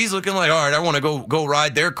 So he's looking like, all right, I want to go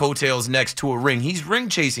ride their coattails next to a ring. He's ring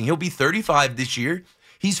chasing. He'll be 35 this year.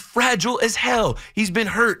 He's fragile as hell. He's been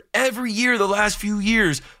hurt every year the last few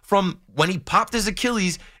years from when he popped his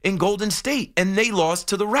Achilles in Golden State and they lost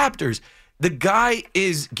to the Raptors. The guy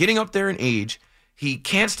is getting up there in age. He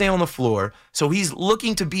can't stay on the floor, so he's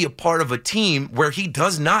looking to be a part of a team where he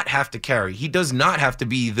does not have to carry. He does not have to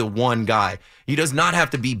be the one guy. He does not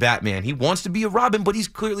have to be Batman. He wants to be a Robin, but he's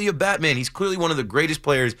clearly a Batman. He's clearly one of the greatest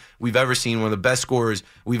players we've ever seen, one of the best scorers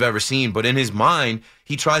we've ever seen. But in his mind,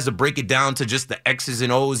 he tries to break it down to just the X's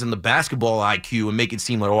and O's and the basketball IQ and make it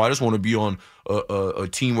seem like, oh, I just want to be on a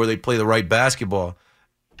team where they play the right basketball.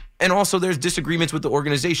 And also there's disagreements with the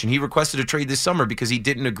organization. He requested a trade this summer because he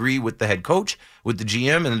didn't agree with the head coach, with the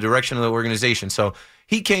GM, and the direction of the organization. So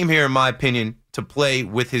he came here, in my opinion, to play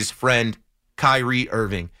with his friend Kyrie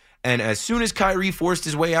Irving. And as soon as Kyrie forced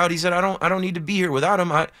his way out, he said, I don't need to be here without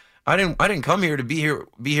him. I didn't come here to be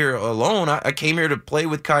here alone. I came here to play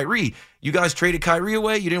with Kyrie. You guys traded Kyrie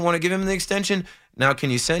away. You didn't want to give him the extension. Now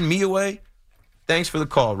can you send me away? Thanks for the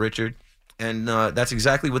call, Richard. And that's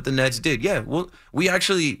exactly what the Nets did. Yeah, well, we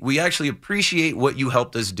actually appreciate what you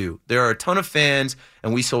helped us do. There are a ton of fans,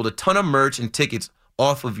 and we sold a ton of merch and tickets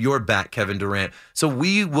off of your back, Kevin Durant. So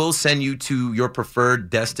we will send you to your preferred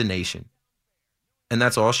destination. And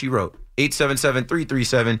that's all she wrote.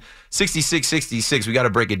 877-337-6666. We got to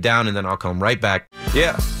break it down, and then I'll come right back.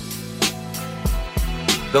 Yeah.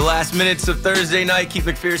 The last minutes of Thursday night. Keith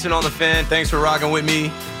McPherson on the Fan. Thanks for rocking with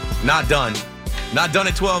me. Not done. Not done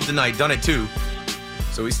at 12 tonight, done at 2.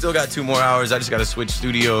 So we still got 2 more hours. I just got to switch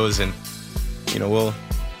studios, and, we'll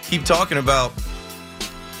keep talking about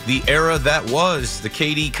the era that was the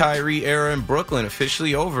KD Kyrie era in Brooklyn,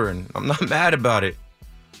 officially over, and I'm not mad about it.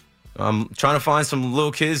 I'm trying to find some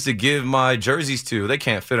little kids to give my jerseys to. They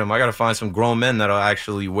can't fit them. I got to find some grown men that'll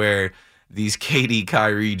actually wear these KD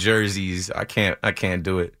Kyrie jerseys. I can't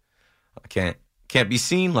do it. I can't be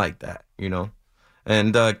seen like that,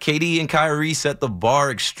 And KD and Kyrie set the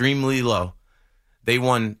bar extremely low. They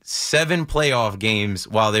won 7 playoff games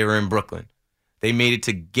while they were in Brooklyn. They made it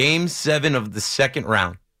to Game 7 of the second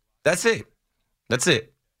round. That's it.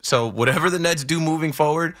 So whatever the Nets do moving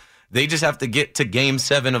forward, they just have to get to Game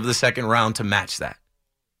 7 of the second round to match that.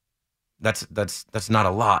 That's not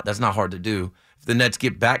a lot. That's not hard to do. If the Nets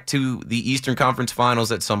get back to the Eastern Conference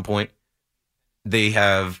Finals at some point, they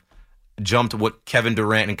have jumped what Kevin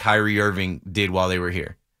Durant and Kyrie Irving did while they were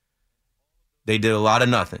here. They did a lot of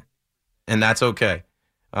nothing, and that's okay.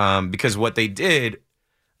 Because what they did,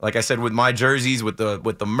 like I said, with my jerseys, with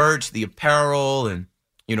the merch, the apparel, and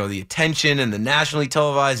the attention and the nationally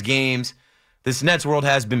televised games, this Nets world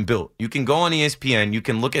has been built. You can go on ESPN. You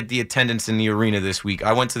can look at the attendance in the arena this week.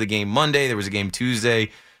 I went to the game Monday. There was a game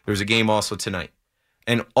Tuesday. There was a game also tonight.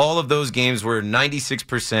 And all of those games were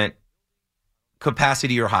 96%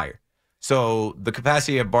 capacity or higher. So the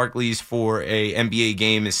capacity at Barclays for a NBA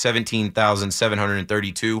game is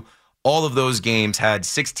 17,732. All of those games had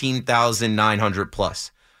 16,900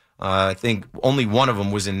 plus. I think only one of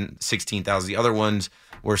them was in 16,000. The other ones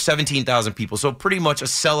were 17,000 people. So pretty much a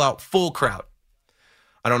sellout, full crowd.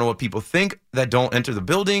 I don't know what people think that don't enter the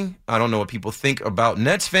building. I don't know what people think about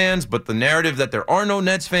Nets fans, but the narrative that there are no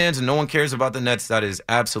Nets fans and no one cares about the Nets, that is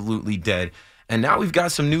absolutely dead. And now we've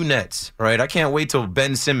got some new Nets, right? I can't wait till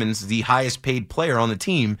Ben Simmons, the highest paid player on the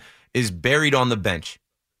team, is buried on the bench.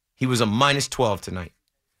 He was a minus 12 tonight.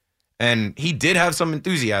 And he did have some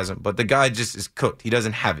enthusiasm, but the guy just is cooked. He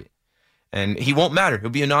doesn't have it. And he won't matter.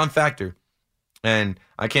 He'll be a non-factor. And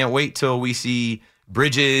I can't wait till we see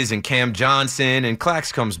Bridges and Cam Johnson, and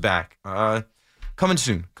Clax comes back. Coming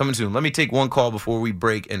soon. Let me take one call before we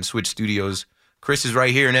break and switch studios. Chris is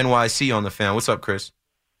right here in NYC on the Fan. What's up, Chris?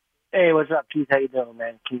 Hey, what's up, Keith? How you doing,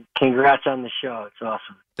 man? Congrats on the show. It's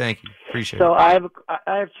awesome. Thank you. Appreciate it. So I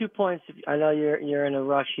have 2 points. I know you're in a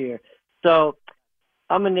rush here. So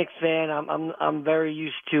I'm a Knicks fan. I'm very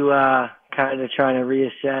used to kind of trying to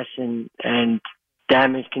reassess and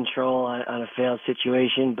damage control on a failed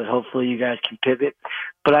situation, but hopefully you guys can pivot.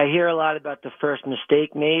 But I hear a lot about the first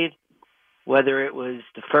mistake made, whether it was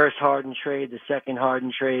the first Harden trade, the second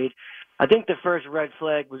Harden trade. I think the first red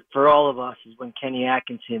flag was, for all of us, is when Kenny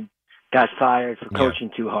Atkinson got fired for coaching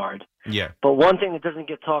too hard. Yeah. But one thing that doesn't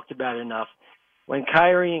get talked about enough, when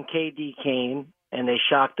Kyrie and KD came and they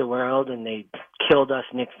shocked the world and they killed us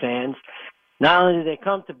Knicks fans, not only did they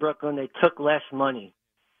come to Brooklyn, they took less money.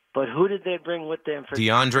 But who did they bring with them for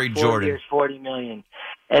DeAndre 4 Jordan. years, $40 million?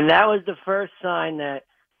 And that was the first sign that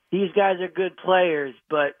these guys are good players,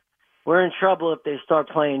 but we're in trouble if they start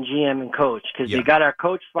playing GM and coach, because they got our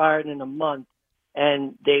coach fired in a month,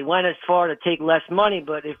 and they went as far to take less money.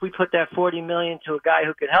 But if we put that $40 million to a guy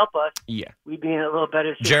who could help us, we'd be in a little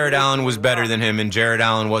better situation. Jared Allen was better than him, and Jared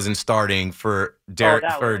Allen wasn't starting for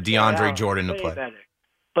DeAndre Jordan to play. Better.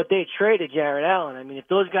 But they traded Jared Allen. I mean, if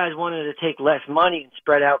those guys wanted to take less money and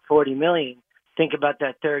spread out $40 million, think about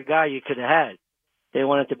that third guy you could have had. They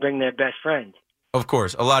wanted to bring their best friend. Of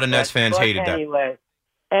course. A lot of Nets fans hated that.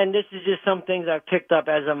 And this is just some things I've picked up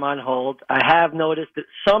as I'm on hold. I have noticed that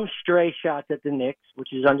some stray shots at the Knicks,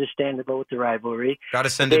 which is understandable with the rivalry. Got to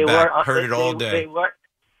send it back. Heard it all day.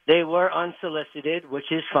 They were unsolicited, which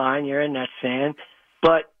is fine. You're a Nets fan.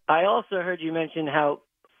 But I also heard you mention how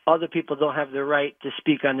other people don't have the right to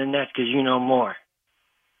speak on the Nets because you know more.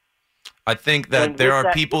 I think that there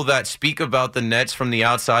are people that speak about the Nets from the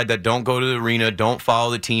outside that don't go to the arena, don't follow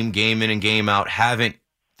the team game in and game out, haven't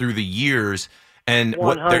through the years, and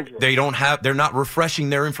they're not refreshing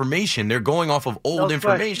their information. They're going off of old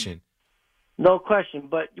information. No question.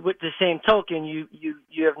 But with the same token, you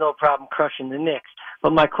have no problem crushing the Knicks.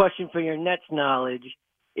 But my question for your Nets knowledge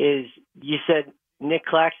is, you said Nick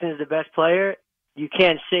Claxton is the best player. You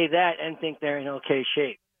can't say that and think they're in okay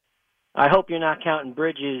shape. I hope you're not counting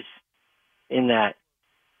Bridges in that.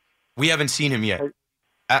 We haven't seen him yet.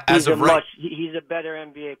 He's a better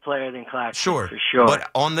NBA player than Claxton, for sure.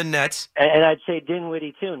 But on the Nets, and I'd say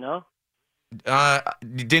Dinwiddie too. No,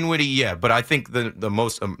 Dinwiddie, yeah. But I think the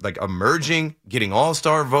most emerging, getting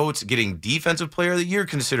All-Star votes, getting Defensive Player of the Year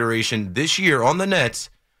consideration this year on the Nets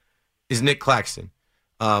is Nick Claxton.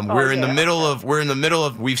 We're in the middle of.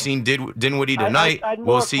 We've seen Dinwiddie tonight.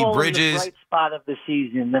 We'll see Bridges. The bright spot of the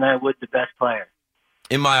season than I would the best player.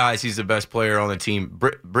 In my eyes, he's the best player on the team.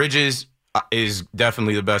 Bridges is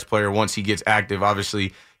definitely the best player once he gets active.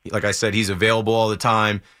 Obviously, like I said, he's available all the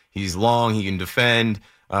time. He's long. He can defend.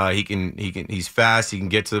 He's fast. He can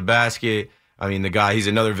get to the basket. I mean, he's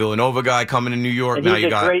another Villanova guy coming to New York.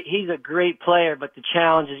 He's a great player, but the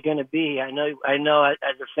challenge is going to be, I know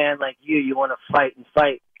as a fan like you want to fight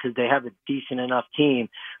because they have a decent enough team,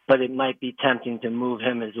 but it might be tempting to move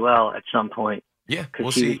him as well at some point. Yeah,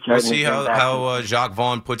 we'll see. We'll see how Jacques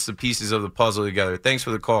Vaughn puts the pieces of the puzzle together. Thanks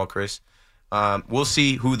for the call, Chris. We'll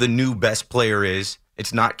see who the new best player is.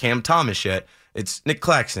 It's not Cam Thomas yet. It's Nick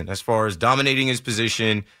Claxton. As far as dominating his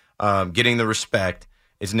position, getting the respect,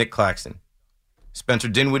 it's Nick Claxton. Spencer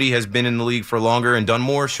Dinwiddie has been in the league for longer and done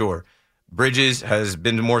more, sure. Bridges has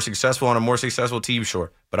been more successful on a more successful team,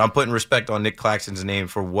 sure. But I'm putting respect on Nick Claxton's name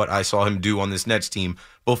for what I saw him do on this Nets team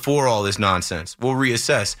before all this nonsense. We'll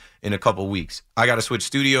reassess in a couple weeks. I got to switch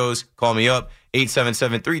studios. Call me up,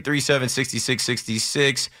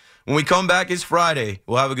 877-337-6666. When we come back, it's Friday.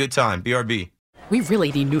 We'll have a good time. BRB. We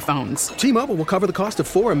really need new phones. T-Mobile will cover the cost of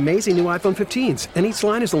 4 amazing new iPhone 15s, and each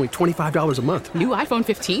line is only $25 a month. New iPhone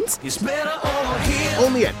 15s? It's better over here.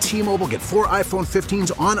 Only at T-Mobile, get 4 iPhone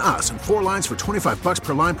 15s on us and 4 lines for $25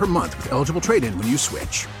 per line per month with eligible trade-in when you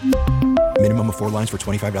switch. Minimum of 4 lines for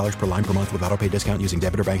 $25 per line per month with autopay discount using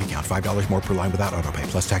debit or bank account. $5 more per line without autopay,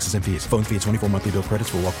 plus taxes and fees. Phone fee at 24 monthly bill credits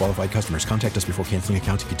for well-qualified customers. Contact us before canceling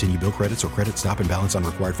account to continue bill credits or credit stop and balance on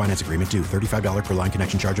required finance agreement due. $35 per line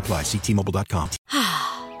connection charge applies. See T-Mobile.com.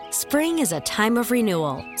 Spring is a time of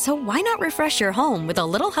renewal, so why not refresh your home with a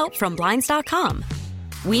little help from Blinds.com?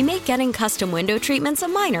 We make getting custom window treatments a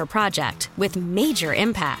minor project with major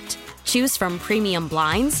impact. Choose from premium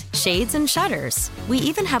blinds, shades, and shutters. We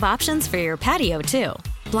even have options for your patio, too.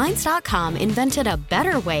 Blinds.com invented a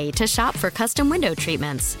better way to shop for custom window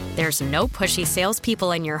treatments. There's no pushy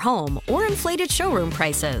salespeople in your home or inflated showroom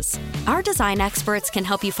prices. Our design experts can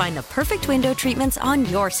help you find the perfect window treatments on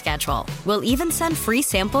your schedule. We'll even send free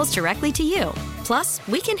samples directly to you. Plus,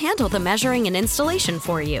 we can handle the measuring and installation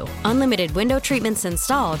for you. Unlimited window treatments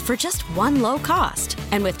installed for just one low cost.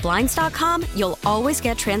 And with Blinds.com, you'll always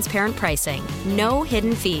get transparent pricing. No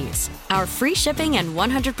hidden fees. Our free shipping and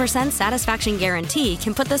 100% satisfaction guarantee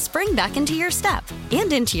can put the spring back into your step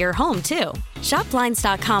and into your home, too. Shop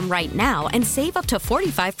Blinds.com right now and save up to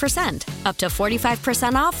 45%. Up to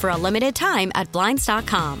 45% off for a limited time at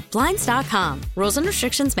Blinds.com. Blinds.com. Rules and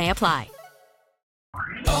restrictions may apply.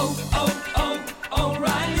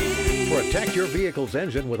 O'Reilly. Protect your vehicle's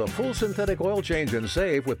engine with a full synthetic oil change and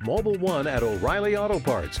save with Mobil 1 at O'Reilly Auto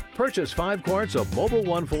Parts. Purchase 5 quarts of Mobil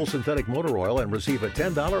 1 full synthetic motor oil and receive a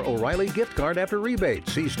 $10 O'Reilly gift card after rebate.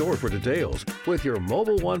 See store for details. With your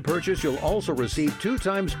Mobil 1 purchase, you'll also receive 2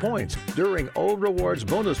 times points during O Rewards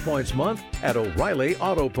Bonus Points Month at O'Reilly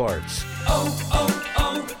Auto Parts.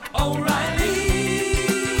 O'Reilly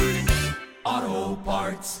Auto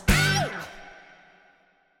Parts.